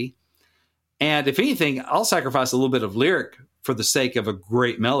melody. And if anything, I'll sacrifice a little bit of lyric for the sake of a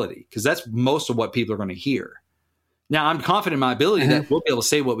great melody, because that's most of what people are going to hear. Now, I'm confident in my ability that we'll be able to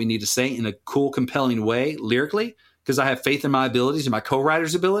say what we need to say in a cool, compelling way lyrically, because I have faith in my abilities and my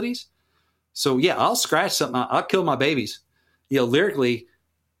co-writer's abilities. So, I'll scratch something. I'll kill my babies, lyrically,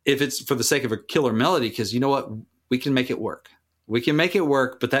 if it's for the sake of a killer melody, because you know what? We can make it work. We can make it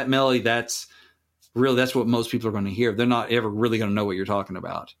work, but that melody, that's what most people are going to hear. They're not ever really going to know what you're talking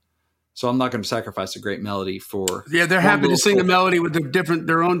about. So I'm not going to sacrifice a great melody for. Yeah, they're happy to sing a melody with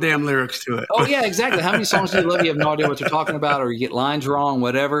their own damn lyrics to it. Oh yeah, exactly. How many songs do you love? You have no idea what they're talking about, or you get lines wrong,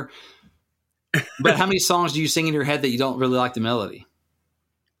 whatever. But how many songs do you sing in your head that you don't really like the melody,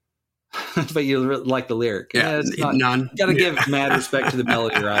 but you really like the lyric? Yeah, none. You got to give mad respect to the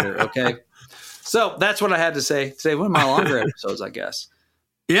melody writer. Okay, so that's what I had to say. Today, one of my longer episodes, I guess.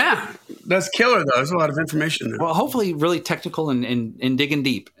 Yeah, that's killer, though. There's a lot of information there. Well, hopefully really technical and digging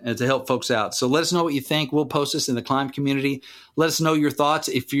deep to help folks out. So let us know what you think. We'll post this in the Climb community. Let us know your thoughts.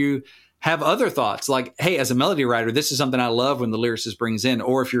 If you have other thoughts, like, hey, as a melody writer, this is something I love when the lyricist brings in.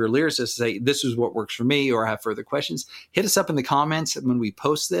 Or if you're a lyricist, say, this is what works for me, or I have further questions. Hit us up in the comments when we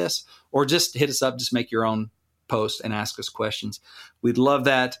post this, or just hit us up, just make your own post and ask us questions. We'd love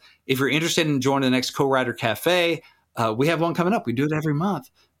that. If you're interested in joining the next Co-Writer Cafe, we have one coming up. We do it every month.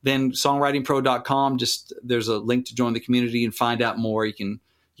 Then songwritingpro.com, there's a link to join the community and find out more. You can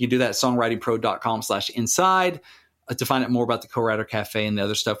do that at songwritingpro.com/inside to find out more about the Co-Writer Cafe and the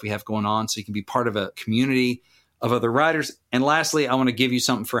other stuff we have going on, so you can be part of a community of other writers. And lastly, I want to give you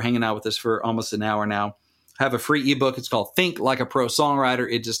something for hanging out with us for almost an hour now. I have a free ebook. It's called Think Like a Pro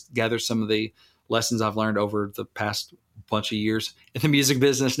Songwriter. It just gathers some of the lessons I've learned over the past bunch of years in the music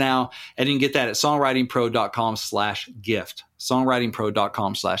business now. And you can get that at songwritingpro.com/gift.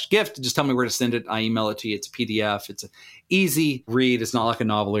 Songwritingpro.com/gift. Just tell me where to send it. I email it to you. It's a PDF. It's an easy read. It's not like a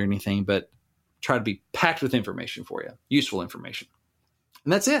novel or anything, but try to be packed with information for you, useful information.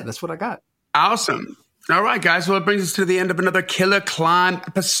 And that's it. That's what I got. Awesome. All right, guys. Well, it brings us to the end of another Killer Climb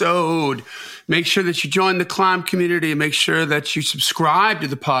episode. Make sure that you join the Climb community. Make sure that you subscribe to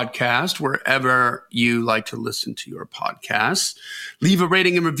the podcast wherever you like to listen to your podcasts. Leave a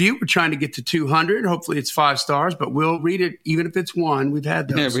rating and review. We're trying to get to 200. Hopefully it's 5 stars, but we'll read it even if it's 1. We've had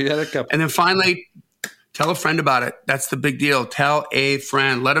those. Yeah, we had a couple. And then finally, tell a friend about it. That's the big deal. Tell a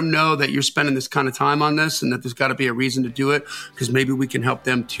friend. Let them know that you're spending this kind of time on this and that there's got to be a reason to do it, because maybe we can help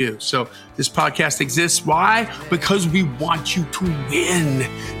them too. So this podcast exists. Why? Because we want you to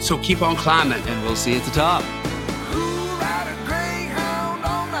win. So keep on climbing. And we'll see you at the top.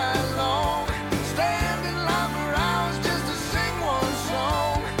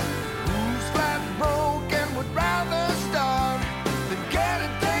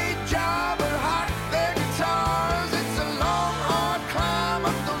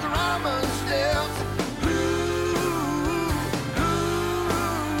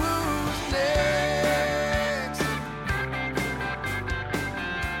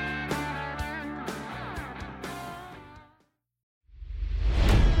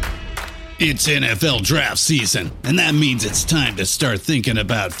 It's NFL draft season, and that means it's time to start thinking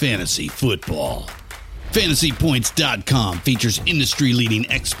about fantasy football. FantasyPoints.com features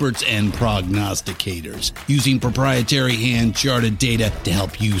industry-leading experts and prognosticators using proprietary hand-charted data to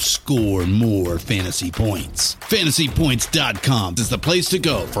help you score more fantasy points. FantasyPoints.com is the place to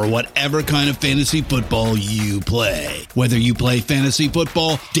go for whatever kind of fantasy football you play. Whether you play fantasy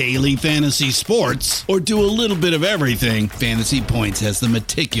football, daily fantasy sports, or do a little bit of everything, Fantasy Points has the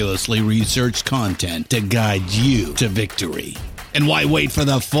meticulously researched content to guide you to victory. And why wait for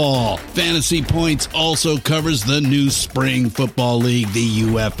the fall? Fantasy Points also covers the new spring football league, the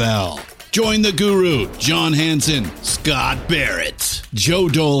UFL. Join the guru, John Hansen, Scott Barrett, Joe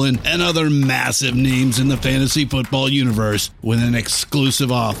Dolan, and other massive names in the fantasy football universe with an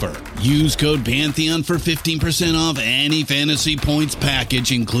exclusive offer. Use code Pantheon for 15% off any Fantasy Points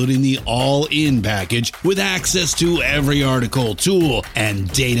package, including the all-in package, with access to every article, tool, and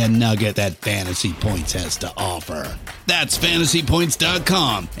data nugget that Fantasy Points has to offer. That's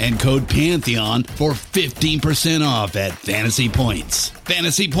FantasyPoints.com and code Pantheon for 15% off at Fantasy Points.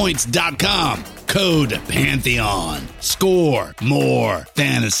 FantasyPoints.com, code Pantheon. Score more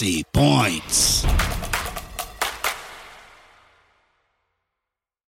fantasy points.